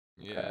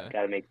 Okay. Yeah.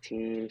 Gotta make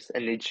teams,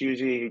 and it's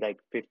usually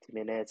like 50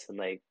 minutes, and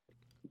like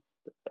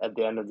at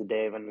the end of the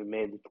day, when we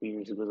made the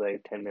teams, it was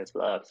like 10 minutes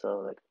left. So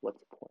like, what's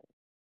the point?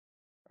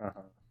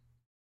 Uh-huh.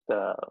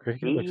 So we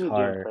Cricket looks usually didn't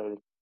hard. play.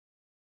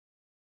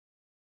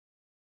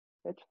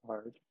 It's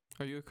hard.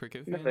 Are you a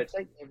cricket No, fan? it's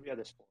like every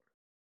other sport.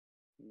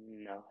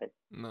 No,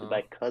 my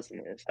No. cousin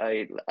is.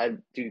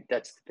 Dude,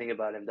 that's the thing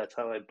about him. That's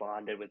how I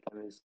bonded with him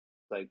is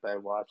like by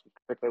watching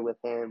cricket with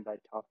him, by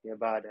talking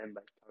about him,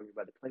 by talking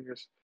about the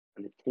players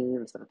and the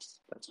teams.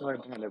 That's how I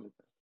bonded with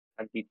him.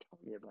 And he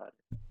taught me about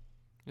it.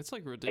 It's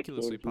like I came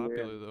ridiculously here and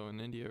popular though in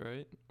India,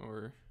 right?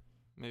 Or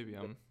maybe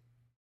I'm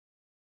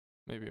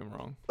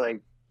wrong.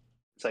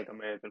 it's like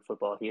American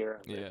football here,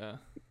 and then Yeah.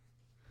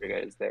 your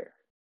guys there.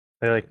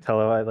 They Yeah. like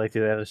televise. Like,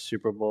 do they have a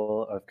Super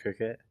Bowl of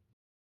cricket?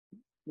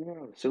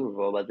 Yeah, Super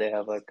Bowl, but they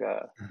have like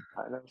a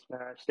finals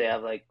match. They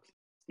have like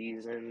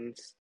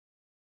seasons.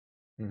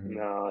 Mm-hmm.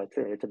 No,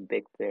 it's a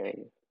big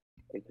thing.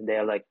 Like they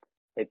have like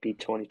maybe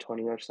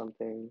 2020 or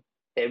something.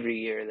 Every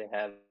year they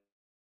have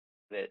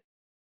it.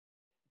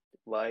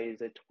 Why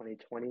is it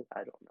 2020? I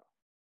don't know.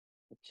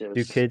 It's Do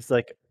just kids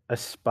like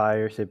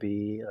aspire to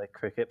be like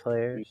cricket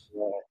players?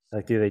 yes,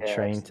 Like, do they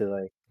train yes, to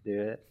like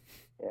do it?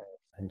 yes.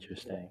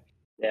 Interesting.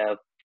 They have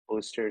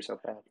posters of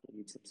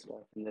athletes and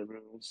stuff in the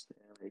rooms.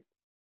 They're like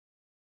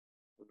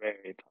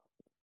very popular.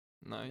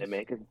 Nice. They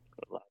make a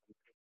lot.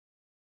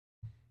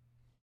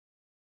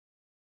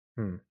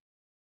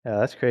 Yeah,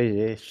 that's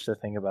crazy. It's just to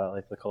think about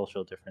like the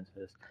cultural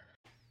differences.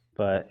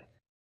 But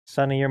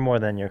Sonny, you're more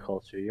than your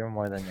culture. You're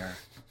more than your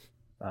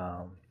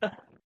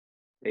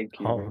Thank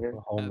you, home man.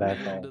 home At back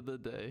the end home. of the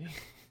day.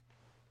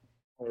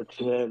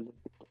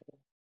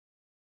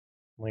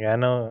 Like I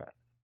know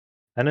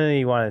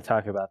you want to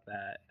talk about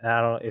that. And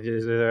I don't. If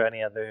is there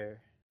any other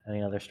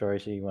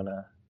stories that you want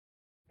to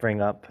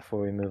bring up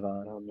before we move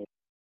on?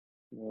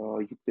 No,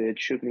 you could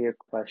shoot me your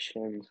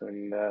questions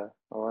and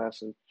I'll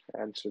answer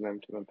them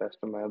to the best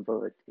of my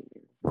ability.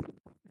 All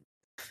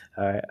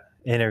right,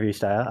 interview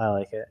style. I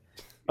like it.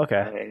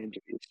 Okay.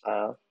 Interview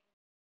style.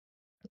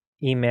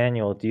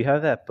 Emmanuel, do you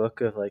have that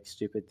book of like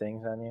stupid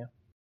things on you?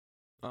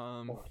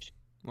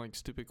 Like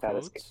stupid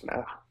Gotta skip quotes?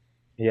 now.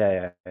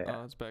 Yeah.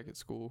 It's back at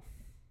school.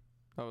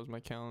 That was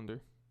my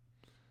calendar.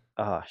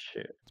 Oh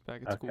shoot. It's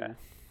back at school.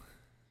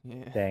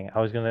 Yeah. Dang, I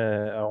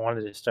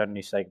wanted to start a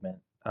new segment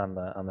on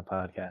the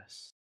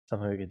podcast.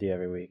 Something we could do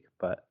every week,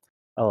 but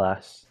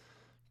alas.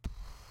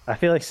 I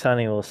feel like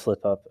Sonny will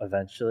slip up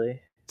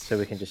eventually, so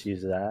we can just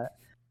use that.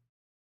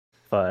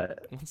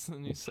 But what's the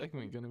new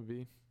segment gonna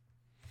be?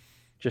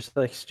 Just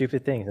like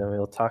stupid things, and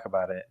we'll talk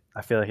about it.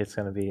 I feel like it's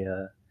gonna be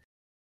a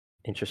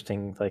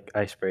interesting like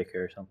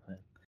icebreaker or something.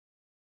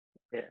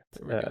 Yeah.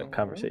 There we go.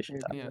 Conversation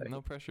topic. Yeah,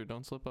 no pressure.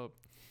 Don't slip up.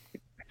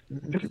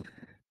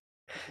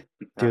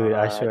 Dude,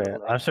 I swear,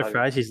 I'm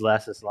surprised he's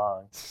lasted this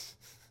long.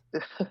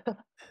 I'm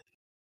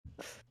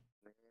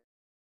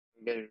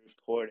getting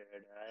recorded.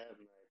 I have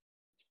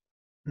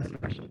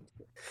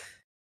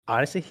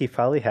Honestly, he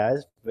probably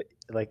has, but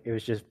like it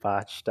was just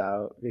botched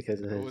out because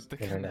of his with the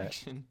internet.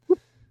 connection.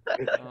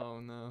 Oh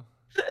no.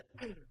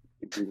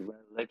 Dude, my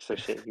legs are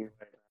shaking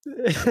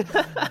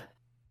right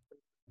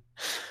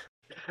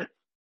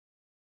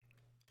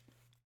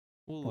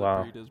We'll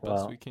lip read as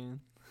best we can.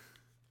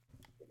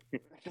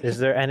 Is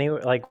there any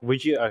like?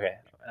 Would you? Okay,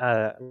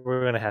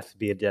 we're gonna have to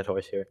be a dead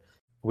horse here.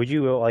 Would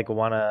you like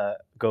want to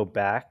go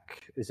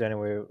back? Is there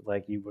anywhere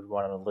like you would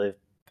want to live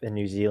in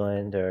New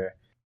Zealand or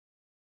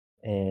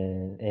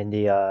in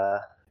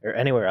India or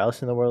anywhere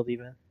else in the world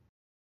even?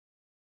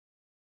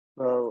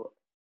 Well,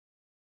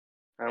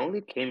 I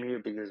only came here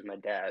because of my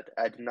dad.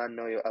 I did not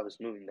know I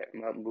was moving there.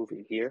 I'm not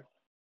moving here.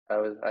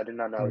 I did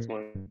not know I was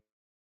going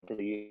to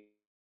the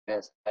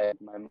US. My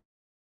mom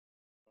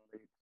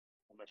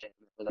was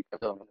like,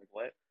 "Oh," I'm like,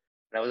 "What?"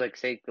 And I was like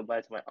saying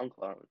goodbye to my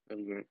uncle.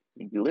 And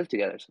we lived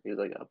together, so he was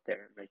like up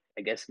there. And, like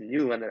I guess he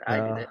knew, and then I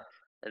did it.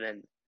 And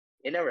then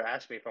he never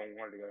asked me if I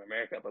wanted to go to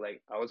America, but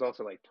like I was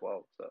also like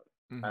 12, so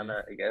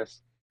I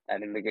guess I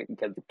didn't get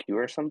the cue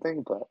or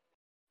something. But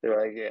they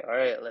were like, "Yeah, all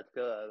right, let's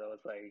go." And I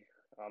was like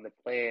on the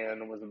plane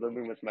and was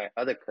living with my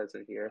other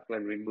cousin here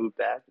when we moved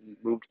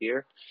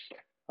here.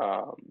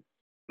 Um,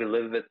 we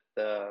lived with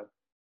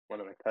one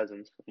of my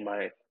cousins,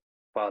 my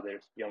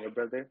father's younger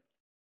brother.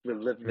 We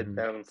lived with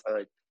them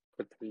for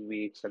 3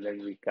 weeks, and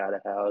then we got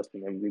a house,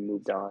 and then we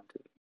moved on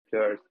to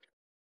our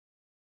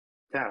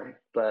town.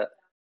 But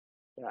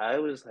yeah, I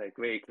was like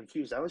very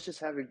confused. I was just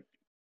having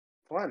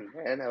fun,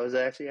 man. I was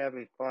actually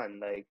having fun.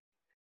 Like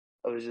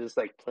I was just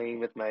like playing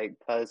with my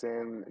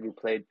cousin. We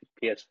played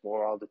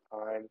PS4 all the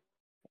time.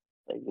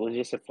 Like it was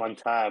just a fun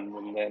time,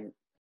 and then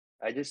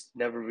I just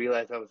never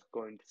realized I was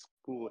going to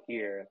school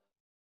here.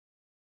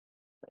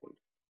 Like,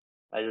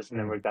 I just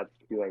never got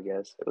the cue. I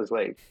guess it was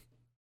like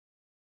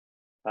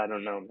I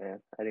don't know,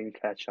 man. I didn't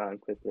catch on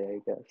quickly.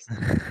 I guess.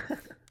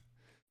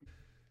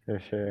 For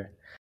sure.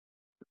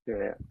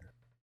 Yeah.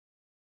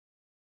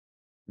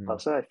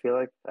 Also, I feel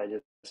like I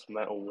just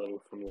went away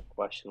from your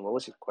question. What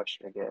was your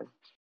question again?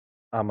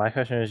 My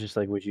question is just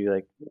like, would you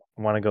like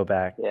want to go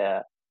back?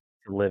 Yeah.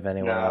 To live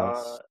anywhere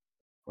else,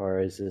 or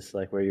is this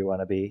like where you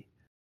want to be?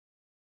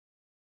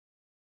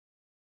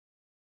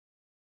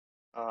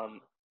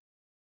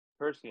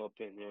 Personal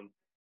opinion,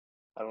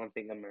 I don't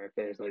think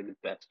America is like the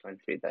best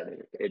country that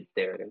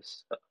there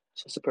is. So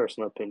it's just a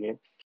personal opinion.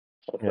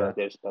 I feel like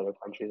there's better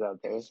countries out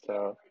there.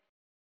 So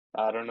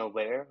I don't know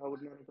where I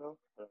would want to go.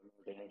 I don't know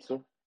the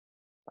answer.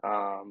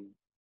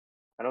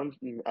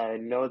 I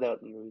know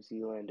that New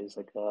Zealand is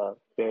like a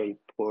very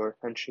poor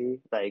country.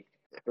 Like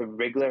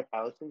regular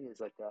housing is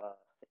like a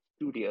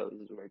studio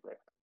is regular.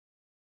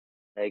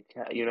 Like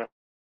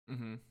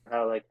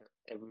how like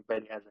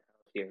everybody has a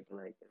house here, but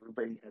like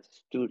everybody has a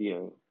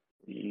studio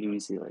in New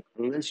Zealand.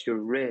 Unless you're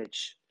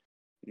rich,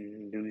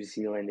 New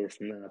Zealand is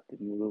not the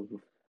move.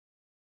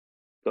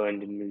 Going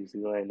to New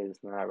Zealand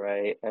is not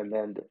right. And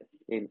then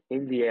in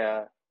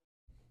India,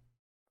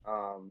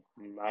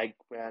 my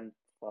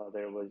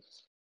grandfather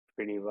was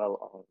pretty well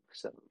off,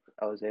 so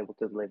I was able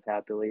to live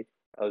happily.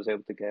 I was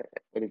able to get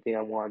anything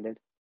I wanted.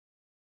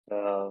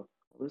 So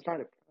it was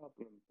not a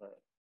problem, but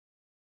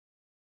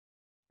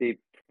the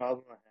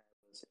problem I had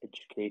was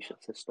education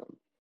system.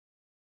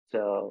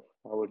 So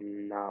I would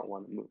not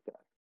want to move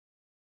back.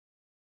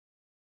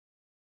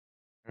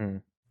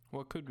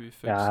 What could be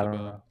fixed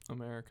about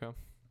America?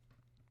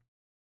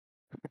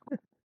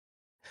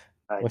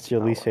 What's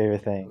your least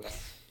favorite thing?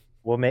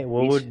 What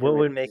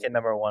would make it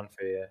number one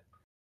for you?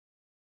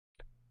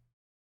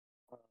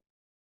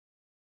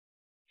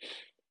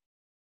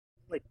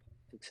 Like,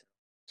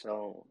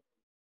 so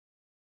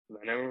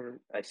whenever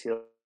I see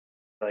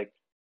like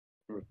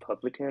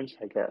Republicans,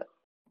 I get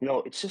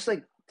no. It's just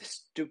like the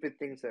stupid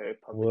things that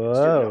Republicans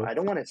do. No, Whoa. I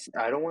don't want to.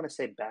 I don't want to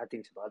say bad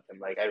things about them.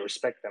 Like I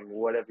respect them.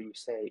 Whatever you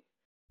say,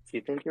 if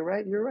you think you're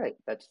right, you're right.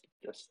 That's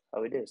just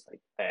how it is.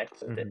 Like I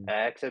accept it.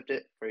 I accept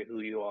it for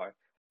who you are.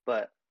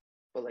 But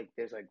like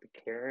there's like the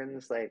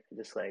Karens, like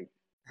just like,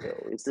 yo,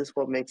 is this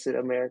what makes it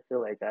America?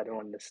 Like I don't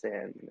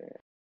understand, man.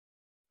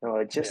 No,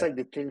 it's just like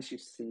the things you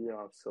see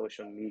on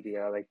social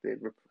media, like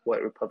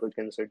what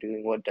Republicans are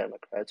doing, what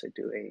Democrats are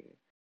doing.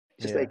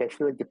 Just like I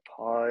feel like the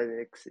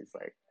politics is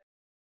like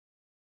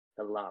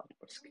a lot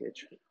more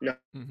sketchy.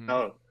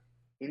 No,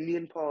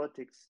 Indian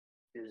politics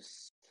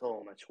is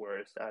so much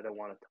worse. I don't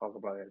want to talk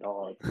about it at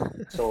all.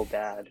 It's so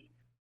bad.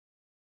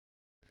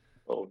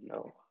 Oh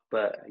no.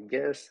 But I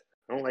guess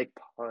I don't like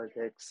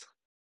politics.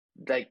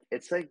 Like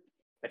it's like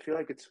I feel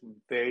like it's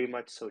very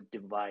much so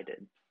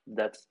divided.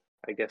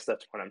 I guess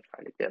that's what I'm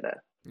trying to get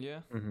at. Yeah.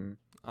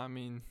 I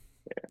mean,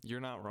 you're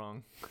not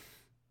wrong.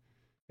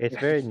 It's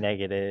very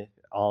negative.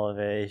 All of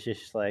it. It's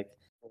just like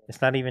it's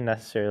not even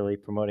necessarily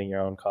promoting your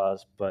own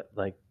cause, but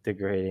like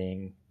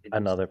degrading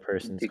another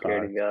person's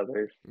degrading cause.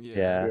 others.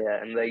 Yeah.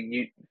 Yeah, and like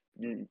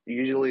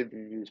usually the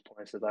news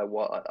points about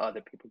what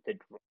other people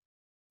did wrong,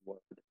 what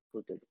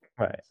people did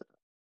wrong. Right.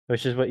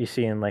 Which is what you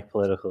see in like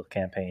political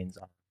campaigns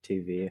on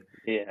TV.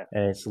 Yeah.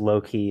 And it's low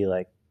key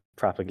like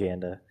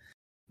propaganda.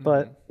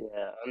 But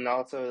yeah, and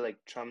also like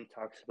Trump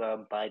talks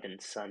about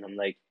Biden's son. I'm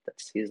like,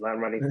 he's not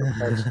running for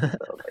president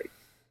though. Like,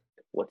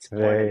 what's the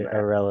point in that?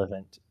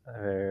 Irrelevant.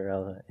 Very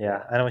irrelevant.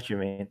 Yeah, I know what you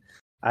mean.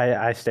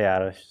 I stay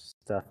out of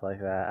stuff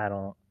like that. I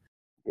don't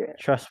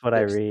trust what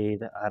I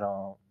read. I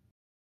do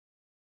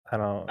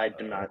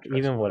not trust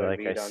even what what I like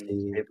read I on see.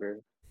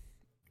 newspaper.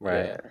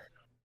 Right. Yeah.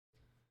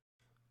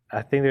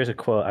 I think there's a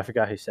quote, I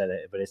forgot who said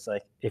it, but it's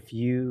like if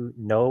you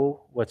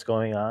know what's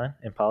going on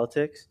in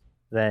politics,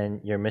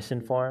 then you're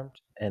misinformed,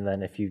 and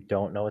then if you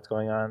don't know what's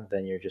going on,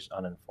 then you're just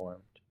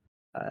uninformed.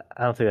 I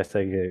don't think that's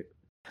like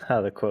how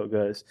the quote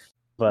goes,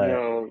 but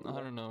no, I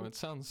don't know. It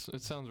sounds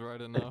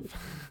right enough.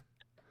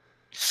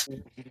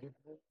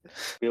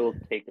 We'll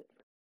take it.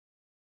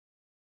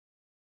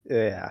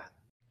 Yeah.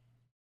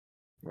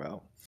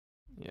 Well,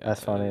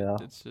 that's funny though.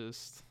 It's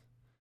just,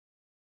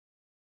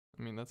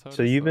 I mean, that's how.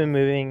 So you've been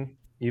moving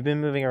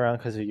around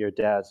because of your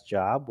dad's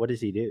job. What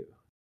does he do?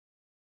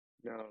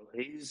 No,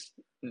 he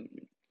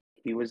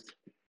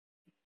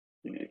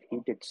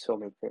did so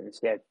many things.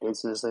 He had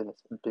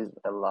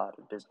a lot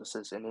of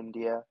businesses in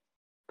India,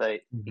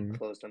 but he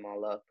closed them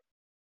all up.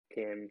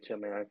 Came to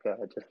America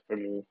just for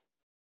me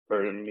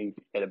to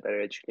get a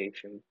better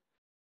education.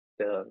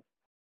 So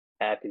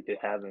happy to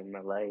have him in my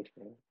life.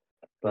 Man.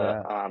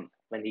 But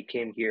when he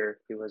came here,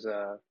 he was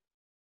a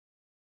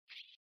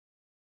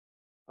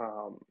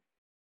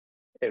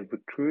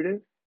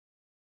recruiter.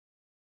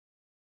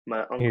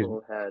 My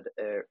uncle had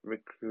a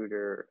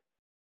recruiter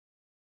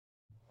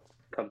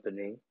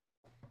company,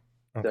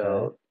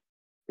 so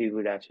he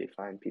would actually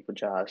find people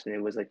jobs, and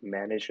it was like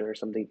manager or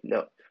something.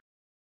 No,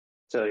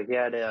 so he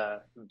had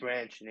a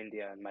branch in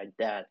India, and my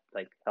dad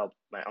like helped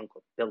my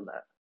uncle build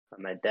that.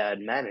 And my dad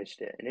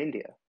managed it in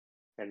India,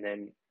 and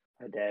then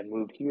my dad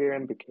moved here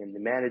and became the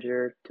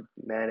manager to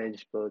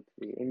manage both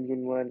the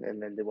Indian one and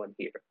then the one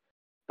here.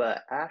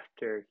 But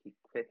after he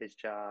quit his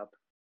job,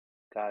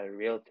 got a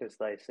realtor's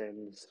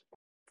license,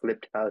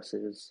 flipped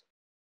houses.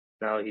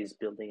 Now he's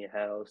building a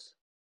house.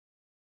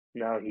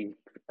 Now he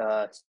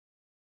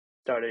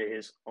started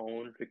his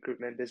own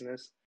recruitment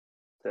business.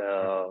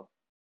 So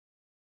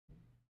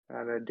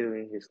kind of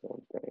doing his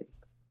own thing.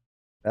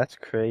 That's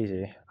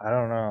crazy. I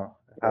don't know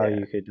how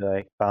you could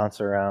like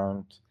bounce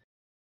around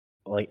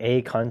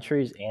like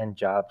countries and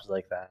jobs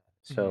like that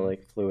so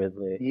like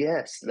fluidly.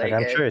 Yes, like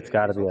I'm sure it's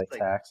got to be like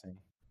taxing.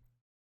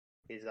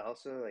 He's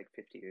also like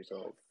 50 years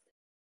old.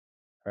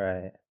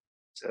 Right.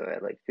 So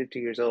at like 50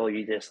 years old,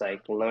 you just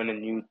like learn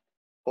a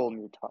whole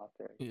new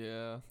topic.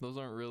 Yeah, those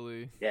aren't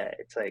really. Yeah,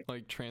 it's like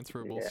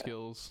transferable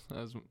skills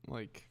as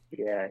like.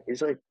 Yeah,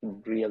 he's like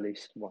really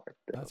smart.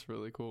 Though. That's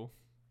really cool.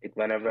 Like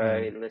whenever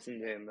I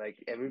listen to him,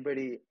 like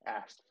everybody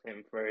asks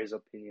him for his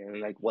opinion,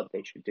 like what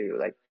they should do.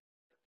 Like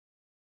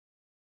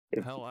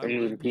if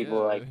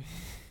people like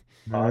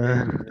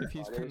if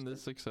he's been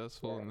this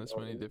successful in this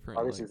many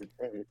different is the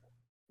thing.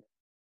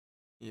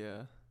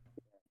 Yeah.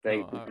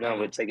 Like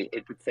it's like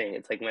a good thing.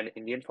 It's like when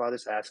Indian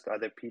fathers ask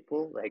other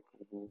people like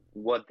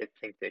what they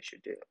think they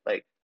should do.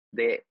 Like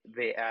they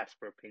ask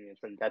for opinions,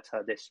 and that's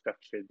how they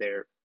structure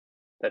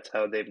that's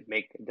how they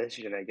make a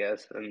decision, I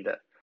guess. And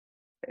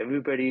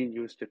everybody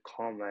used to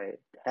call my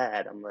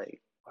dad. I'm like,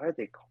 why are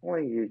they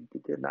calling you? They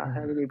did not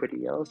have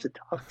anybody else to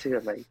talk to.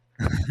 I'm like,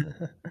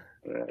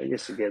 I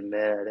used to get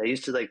mad. I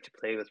used to like to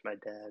play with my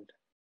dad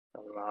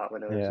a lot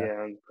when I was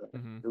young. But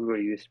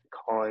everybody used to be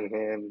calling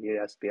him. He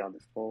has to be on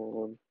the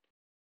phone.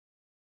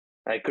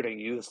 I couldn't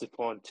use the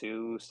phone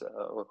too,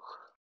 so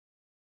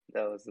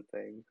That was the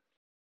thing.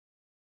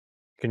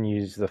 Can you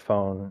use the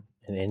phone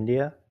in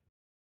India?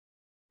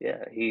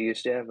 Yeah, he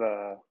used to have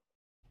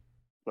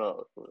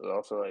well,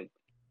 also like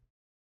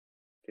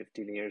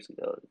 15 years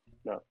ago.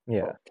 No,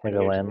 Yeah, well, like 10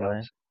 a years ago.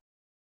 landline.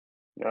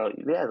 No,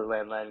 we had a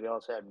landline. We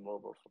also had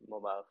mobile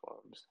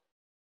phones.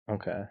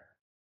 Okay.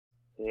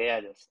 He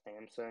had a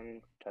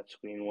Samsung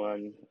touchscreen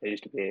one. I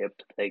used to be able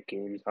to play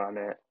games on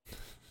it.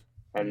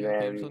 And You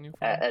got games then on your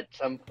phone? at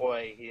some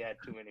point, he had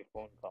too many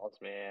phone calls,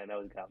 man.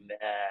 I got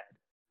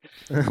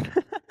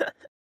mad.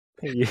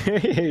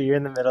 You're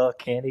in the middle of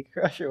Candy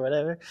Crush or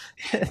whatever.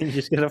 You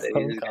just get a He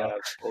phone just call. got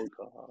a phone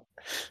call.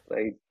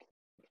 Like,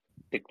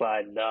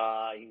 decline,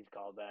 nah, you can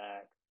call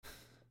back.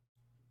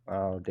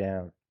 Oh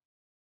damn.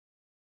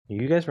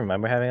 You guys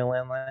remember having a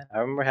landline? I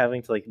remember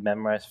having to like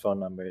memorize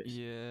phone numbers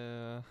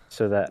Yeah.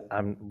 so that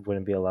I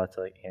wouldn't be allowed to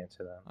like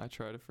answer them. I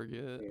try to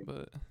forget, Yeah.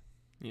 but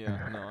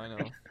yeah, no, I know.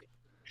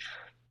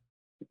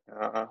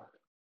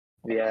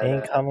 We had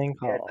Incoming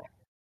call.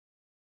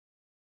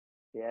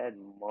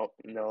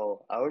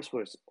 no, ours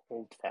was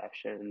old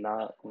fashioned,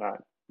 not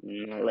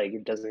like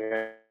it doesn't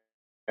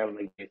have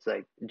like it's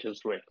like it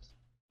just rings.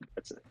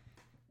 That's it.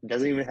 It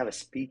doesn't even have a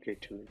speaker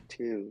to it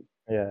too.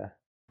 Yeah.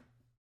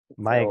 It's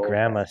My old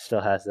grandma fashioned.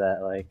 still has that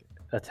like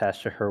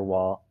attached to her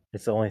wall.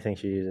 It's the only thing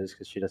she uses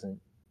because she doesn't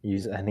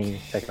use any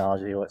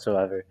technology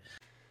whatsoever.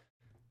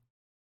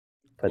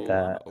 But Lola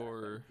that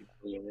or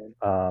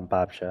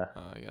Babsha.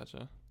 I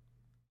gotcha.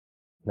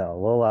 No,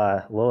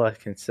 Lola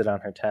can sit on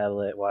her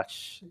tablet,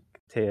 watch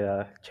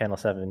Channel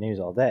 7 News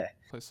all day.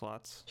 Play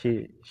slots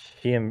She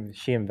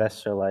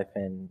invests her life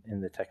in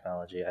the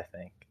technology, I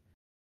think.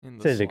 in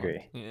the To a slot.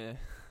 degree. Yeah.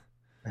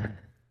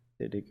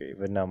 To a degree.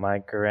 But no, my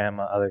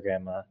other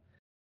grandma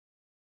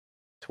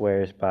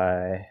swears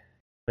by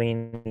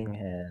cleaning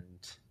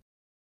and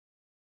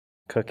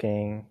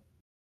cooking.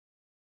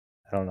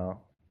 I don't know.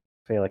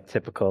 I feel like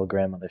typical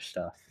grandmother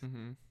stuff.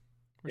 Mhm.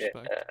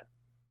 Respect. Yeah.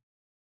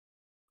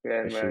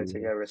 Grandmas, I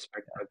gotta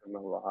respect them a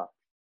lot.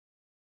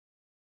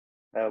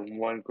 I have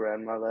one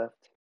grandma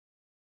left.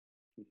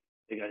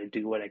 I gotta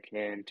do what I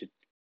can to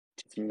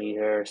meet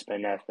her,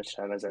 spend as much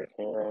time as I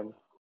can.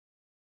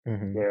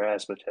 Mm-hmm. Get her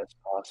as much as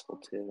possible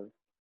too.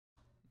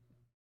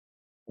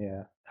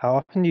 Yeah. How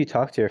often do you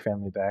talk to your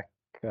family back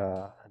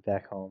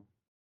home?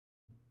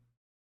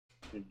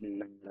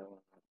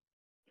 No.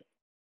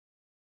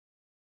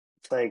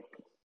 It's like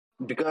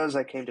because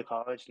I came to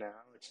college now,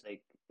 it's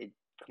like it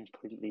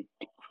completely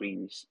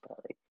decreased.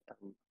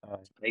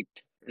 Like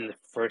in the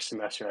first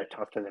semester, I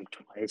talked to them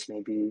twice,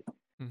 maybe.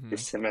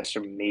 This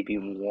semester, maybe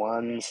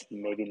once,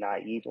 maybe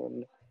not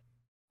even.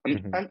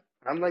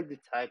 I'm like the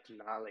type to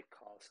not like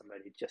call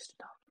somebody just to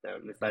talk to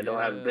them. If I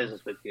don't have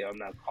business with you, I'm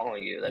not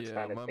calling you. That's Yeah,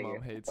 kind of my thing.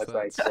 mom hates That's that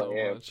like who so I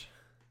am. much.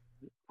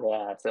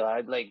 Yeah, so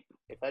I like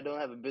if I don't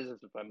have a business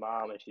with my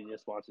mom and she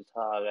just wants to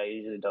talk, I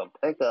usually don't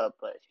pick up,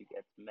 but she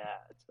gets mad.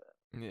 So.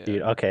 Yeah.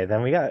 Dude, okay,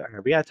 then we got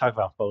to talk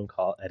about phone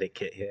call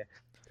etiquette here,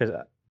 because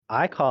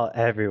I call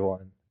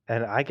everyone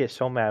and I get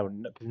so mad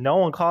when no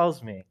one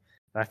calls me,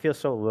 and I feel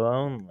so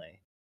lonely.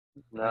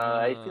 No,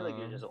 I feel like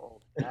you're just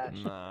old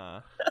fashioned.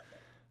 Nah.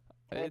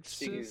 It's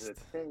Texting is a just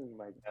thing,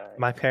 my guy.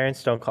 My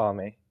parents don't call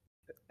me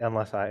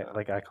unless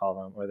I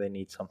call them or they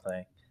need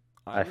something.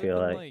 I feel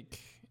like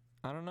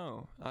I don't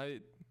know.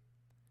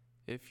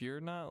 If you're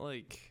not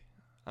like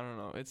I don't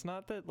know. It's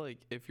not that like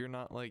if you're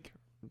not like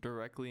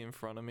directly in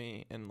front of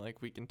me and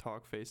like we can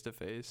talk face to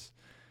face,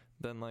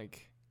 then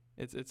like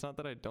it's not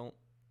that I don't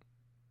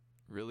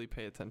really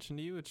pay attention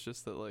to you. It's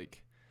just that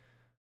like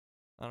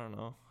I don't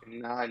know.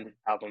 Not on the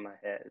top of my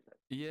head.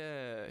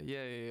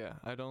 Yeah.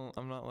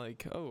 I'm not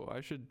like, oh,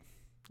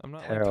 I'm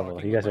not terrible.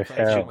 like talking You with guys my are friends.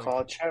 I terrible. should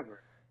call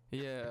Trevor.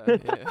 Yeah.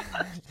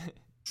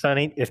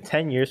 Sonny, if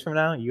 10 years from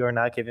now you are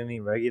not giving me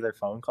regular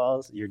phone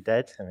calls, you're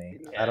dead to me.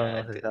 Yeah, I don't know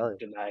what to tell you.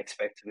 do not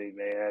expect me,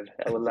 man.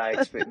 I would not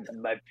expect.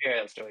 My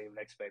parents don't even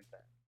expect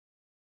that.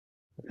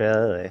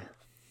 Really?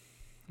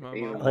 My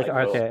Even mom Like,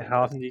 my okay, girlfriend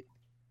how does. often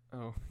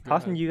Go do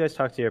ahead. you guys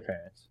talk to your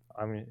parents?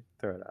 I'm gonna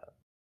throw it out.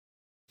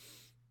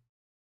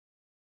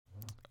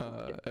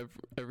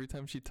 Every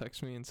time she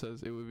texts me and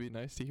says it would be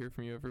nice to hear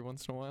from you every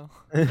once in a while.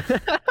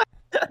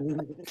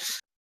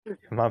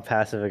 I'm not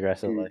passive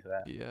aggressive like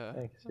that. Yeah.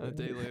 Thanks, A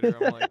day later,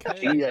 I'm like,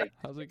 hey,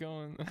 how's it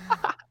going?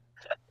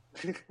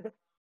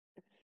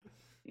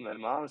 My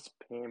mom's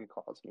spam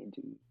calls me,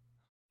 dude.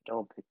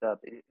 Don't pick up.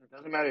 It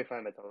doesn't matter if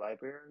I'm at the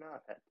library or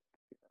not. I have to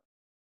pick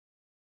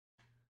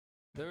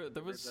it up.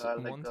 There was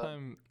one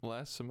time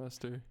last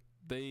semester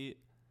they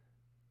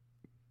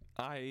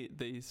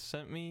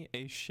sent me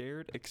a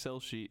shared Excel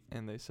sheet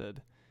and they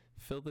said,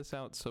 fill this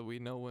out so we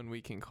know when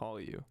we can call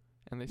you.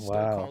 And they still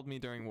called me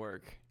during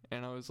work.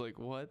 And I was like,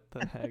 what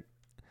the heck?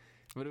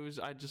 But it was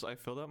I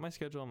filled out my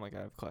schedule. I'm like,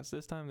 I have class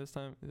this time.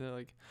 They're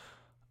like,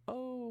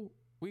 oh,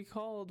 we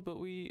called, but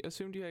we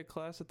assumed you had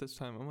class at this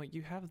time. I'm like,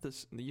 you have the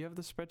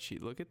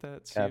spreadsheet. Look at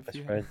that. See Got if the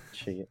you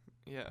spreadsheet.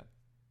 Yeah.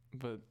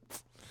 But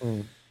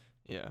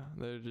yeah,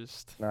 they're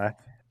just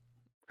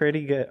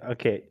pretty good.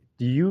 Okay,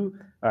 all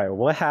right,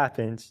 what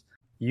happens?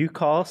 You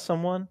call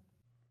someone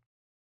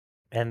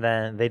and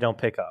then they don't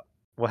pick up.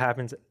 What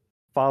happens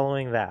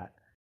following that?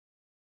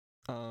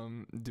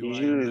 Do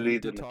Usually I need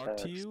leave to them a talk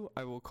to text. you?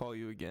 I will call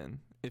you again.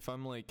 If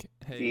I'm like,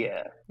 hey,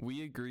 Yeah.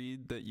 we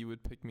agreed that you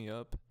would pick me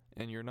up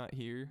and you're not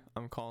here,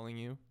 I'm calling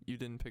you. You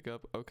didn't pick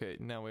up. Okay,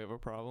 now we have a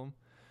problem.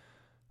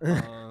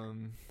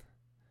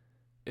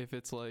 If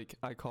it's like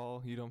I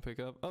call, you don't pick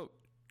up. Oh,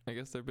 I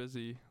guess they're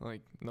busy.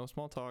 Like no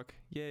small talk.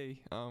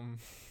 Yay.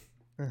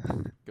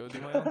 Go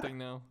do my own thing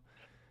now.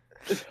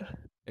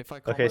 If I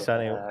call Okay, my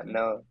Sonny.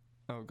 No.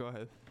 Oh, go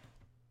ahead.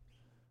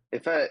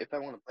 If I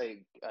want to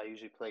play, I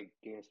usually play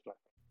games with my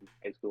friends in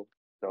high school.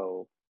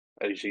 So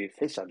I usually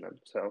FaceTime them.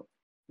 So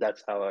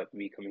that's how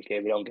we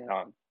communicate. We don't get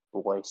on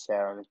voice chat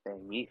or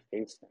anything. We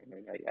FaceTime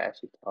and I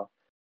actually talk.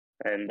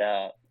 And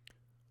I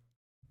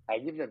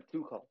give them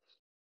 2 calls,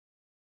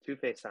 2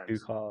 FaceTimes. 2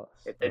 calls.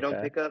 If they don't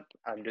Okay. pick up,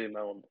 I'm doing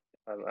my own.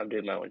 I'm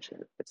doing my own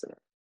shit. It's enough.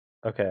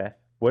 Okay.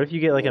 What if you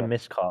get like Yeah. a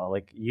missed call?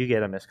 Like you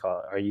get a missed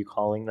call. Are you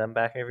calling them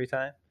back every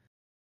time?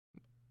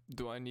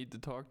 Do I need to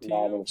talk to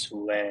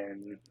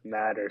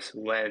Matters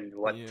when,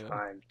 what Yeah.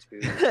 time too.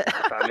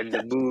 If I'm in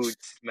the mood,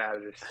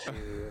 matters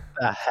too.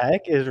 The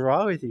heck is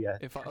wrong with you guys?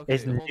 If I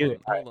It's hold new. on,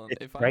 hold on.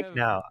 It's If I right have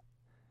now.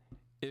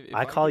 if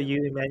I I call get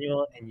you,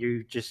 Emmanuel, and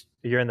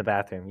you're in the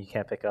bathroom. You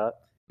can't pick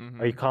up.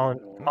 Are you Mhm. calling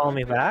No,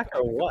 me back I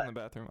or pick up what? in the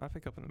bathroom. I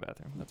pick up in the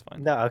bathroom. That's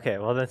fine. No, okay.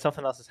 Well, then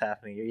something else is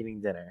happening. You're eating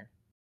dinner.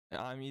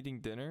 I'm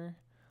eating dinner.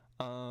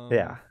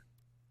 Yeah.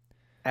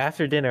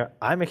 After dinner,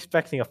 I'm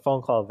expecting a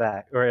phone call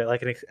back or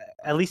like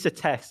at least a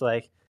text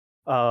like,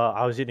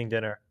 I was eating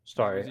dinner.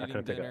 Sorry, I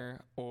couldn't pick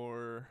up.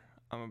 Or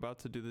I'm about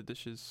to do the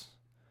dishes.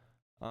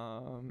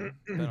 Then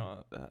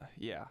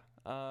yeah.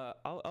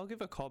 I'll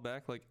give a call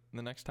back like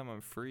the next time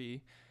I'm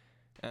free,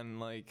 and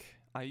like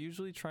I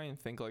usually try and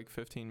think like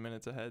 15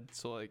 minutes ahead.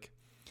 So like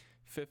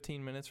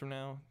 15 minutes from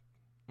now,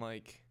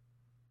 like,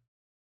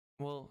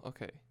 well,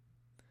 okay.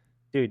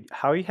 Dude,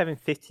 how are you having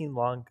 15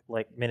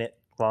 minute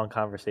long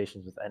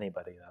conversations with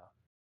anybody though?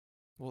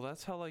 Well,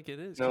 that's how like it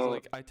is, cause No.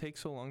 like I take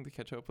so long to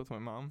catch up with my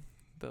mom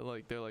that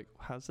like they're like,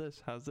 how's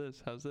this,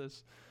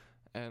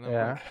 and I'm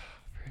like,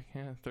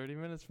 yeah, 30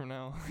 minutes from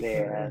now.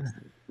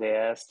 They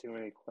ask too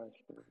many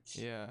questions.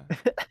 Yeah.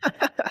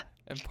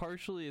 And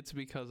partially it's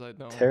because I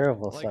don't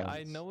Terrible like sons.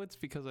 I know it's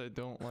because I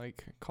don't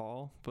like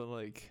call, but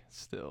like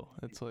still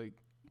it's like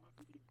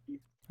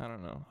I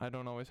don't know. I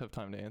don't always have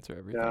time to answer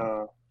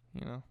everything.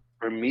 You know?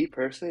 For me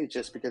personally,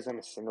 just because I'm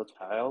a single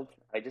child,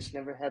 I just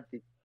never had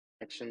the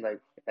connection like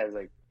as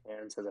like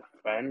parents as a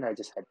friend. I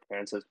just had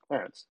parents as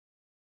parents.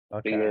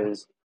 Okay.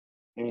 Because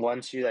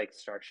once you like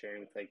start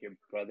sharing with like your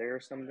brother or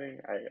something,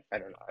 I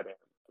don't know. I don't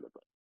know.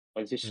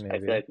 Once you, I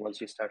feel like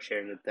once you start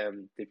sharing with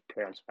them, the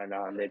parents find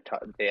out and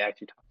they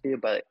actually talk to you.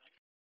 But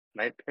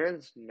my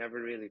parents never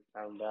really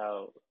found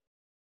out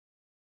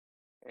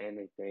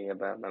anything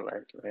about my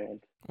life,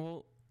 man.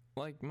 Well,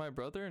 like my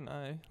brother and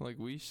I, like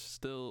we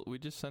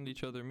just send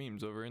each other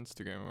memes over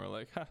Instagram and we're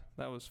like, ha,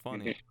 that was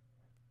funny.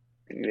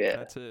 Yeah.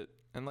 That's it.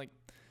 And like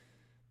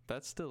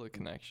that's still a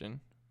connection.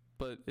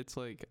 But it's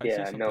like I Yeah,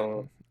 see something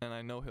no. and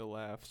I know he'll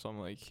laugh, so I'm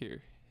like,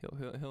 here,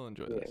 he'll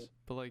enjoy this.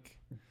 But like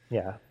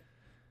Yeah.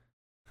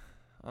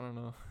 I don't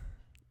know.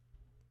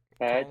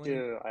 I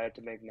had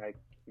to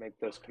make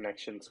those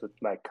connections with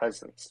my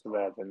cousins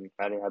rather than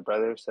I didn't have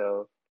brothers,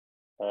 so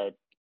I had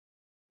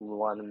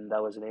one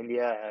that was in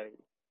India.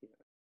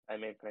 I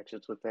made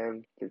connections with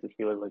him because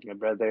he was like my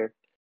brother.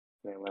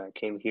 And when I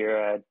came here,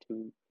 I had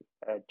two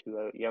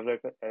younger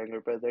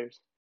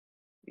brothers,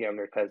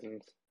 younger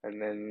cousins,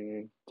 and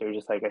then they're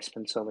just like I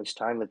spent so much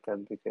time with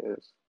them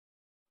because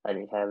I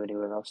didn't have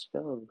anyone else to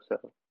go.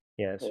 So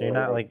yeah, so you're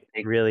not like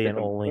really an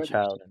only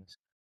child.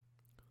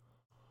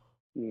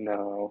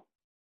 No,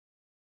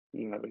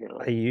 not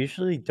really. I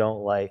usually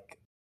don't like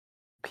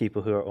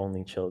people who are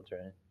only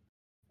children.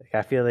 Like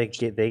I feel like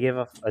they give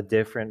off a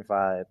different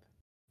vibe.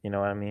 You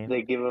know what I mean?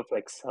 They give off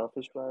like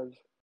selfish vibes.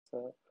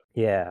 So.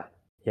 Yeah,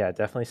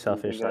 definitely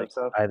selfish. You think Like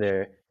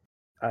selfish?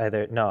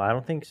 either no, I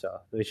don't think so.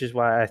 Which is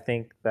why I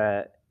think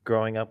that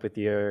growing up with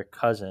your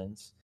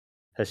cousins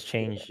has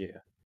changed you.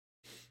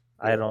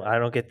 I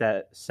don't get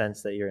that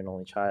sense that you're an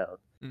only child.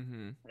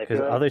 Because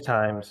other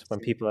times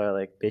when people are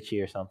like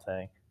bitchy or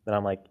something, then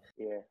I'm like,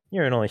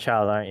 you're an only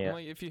child, aren't you? I'm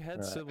like, if you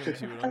had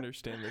siblings, you would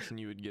understand this and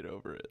you would get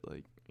over it.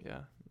 Like,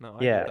 yeah, no,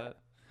 I Yeah. get that.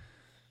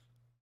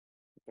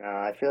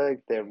 I feel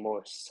like they're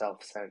more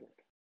self-centered.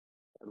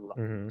 A lot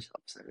more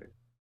self-centered.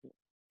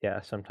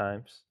 Yeah,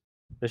 sometimes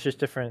there's just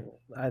different.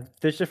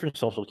 There's different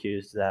social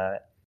cues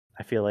that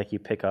I feel like you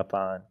pick up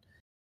on.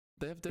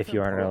 They have different if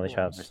you are an problems. early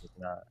child versus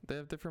not. They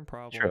have different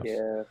problems. True.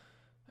 Yeah.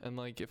 And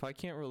like, if I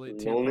can't relate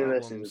to your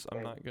problems,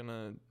 I'm not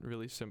gonna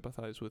really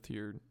sympathize with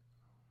your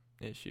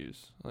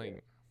issues.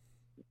 Like,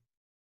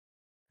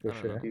 for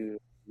sure. Dude,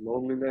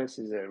 loneliness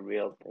is a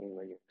real thing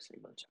when you're a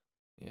single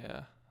child.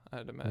 Yeah,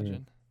 I'd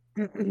imagine.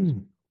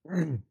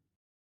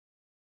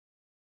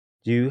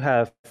 Do you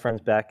have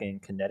friends back in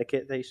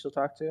Connecticut that you still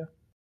talk to?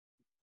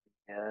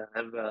 Yeah, I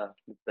have a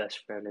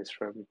best friend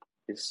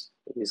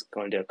he's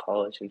going to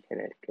college in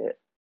Connecticut.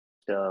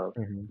 So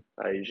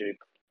I usually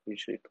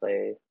usually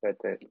play with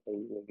it,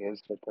 play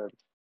games with them.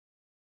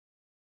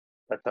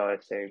 That's how I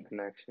stay in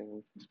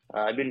connection.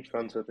 I've been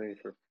friends with him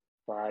for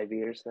 5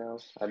 years now.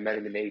 I met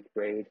him in 8th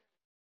grade.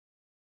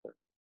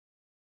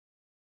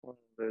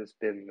 It's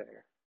been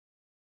there.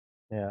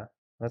 Yeah,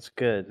 that's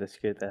good. That's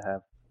good to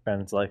have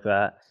friends like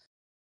that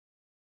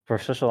for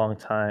such a long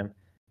time.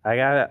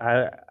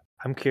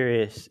 I'm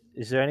curious,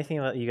 is there anything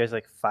that you guys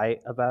like fight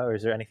about, or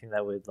is there anything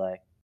that would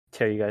like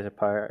tear you guys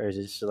apart, or is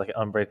it just like an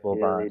unbreakable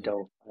We really bond?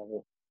 don't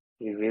fight.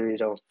 We really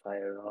don't fight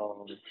at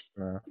all.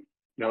 No.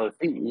 No,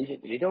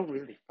 we don't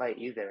really fight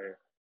either.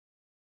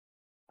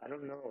 I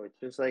don't know. It's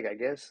just like I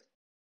guess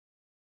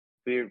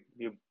we're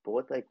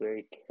both like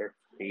very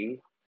carefree. If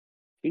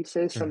he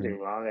says Hmm. something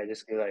wrong, I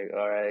just be like,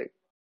 all right,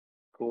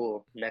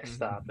 cool, next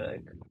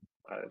topic. Mm-hmm.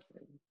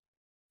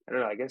 I don't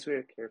know. I guess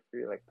we're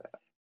carefree like that.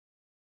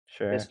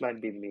 Sure. This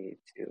might be me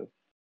too.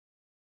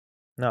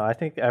 No, I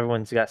think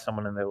everyone's got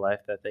someone in their life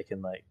that they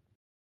can like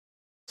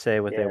say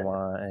what they Yeah,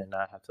 want and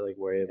not have to like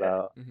worry yeah,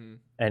 about Mm-hmm.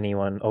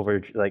 anyone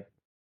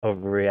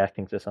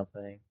overreacting to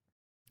something.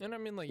 And I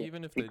mean, like, yeah.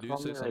 even if He they do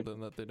called say me like, something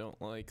that they don't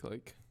like,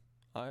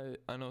 I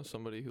know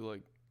somebody who,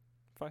 like,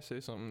 if I say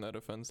something that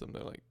offends them,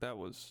 they're like, that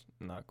was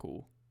not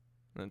cool.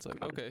 And it's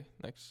like, okay,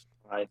 next.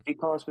 if he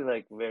calls me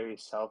like very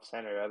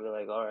self-centered, I'd be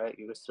like, all right,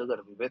 you're still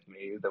gonna be with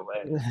me either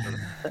way.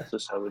 That's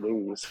just how it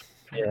is.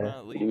 You're Yeah,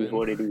 not It is leaving.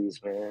 what it is,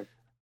 man.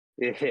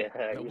 Yeah,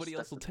 you're Nobody stuck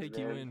else will with me, take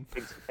you man. in.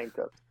 Bring some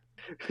handcuffs.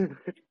 for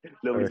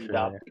Nobody's sure.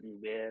 adopting you,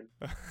 man.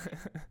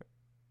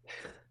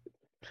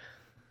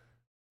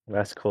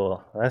 That's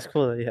cool. That's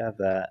cool that you have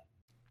that.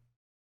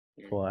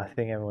 Cool. I Mhm.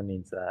 think everyone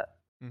needs that.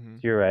 Mm-hmm.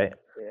 You're right.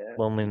 Yeah,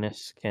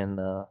 Loneliness can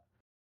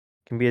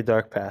be a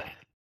dark path.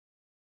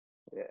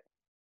 yeah.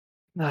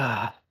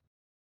 Ah,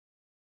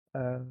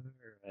 all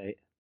right.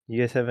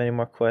 You guys have any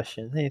more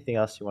questions? Anything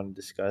else you want to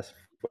discuss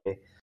before we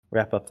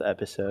wrap up the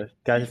episode?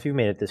 Guys, if you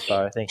made it this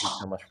far, thank you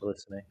so much for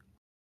listening.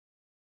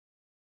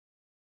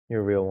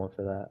 You're a real one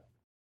for that.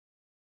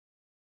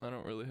 I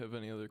don't really have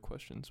any other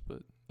questions,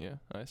 but yeah,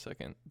 I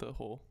second the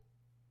whole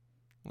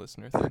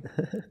listener thing.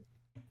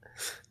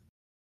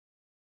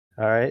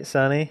 All right,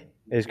 Sonny.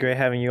 It was great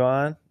having you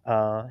on.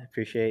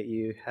 Appreciate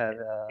you Thank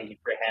you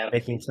for having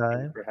making me. Thank you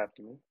time. for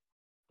having me.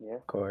 Yeah,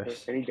 Of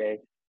course. any day.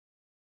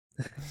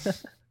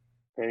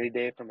 Any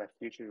day for my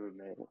future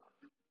roommate.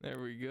 There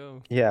we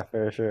go. Yeah,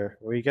 for sure.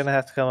 We're gonna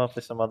have to come up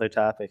with some other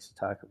topics to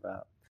talk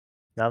about.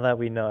 Now that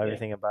we know Yeah.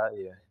 everything about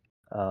you.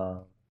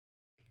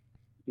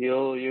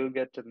 You'll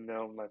get to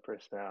know my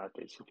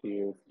personality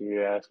if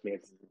you ask me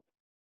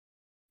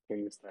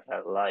things that I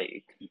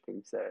like and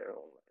things that I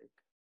don't like.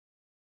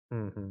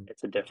 Mhm,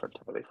 It's a different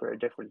topic for a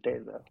different day,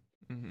 though.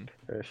 Mm-hmm.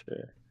 for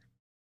sure.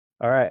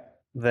 All right,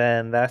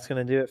 then that's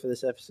gonna do it for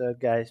this episode,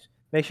 guys.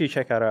 Make sure you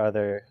check out our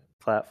other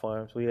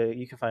platforms.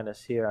 You can find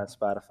us here on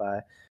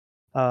Spotify.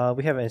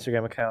 We have an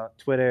Instagram account,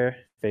 Twitter,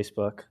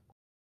 Facebook,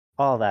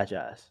 all that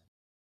jazz.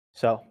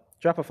 So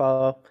drop a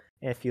follow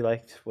if you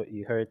liked what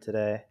you heard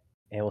today,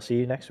 and we'll see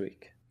you next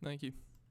week. Thank you.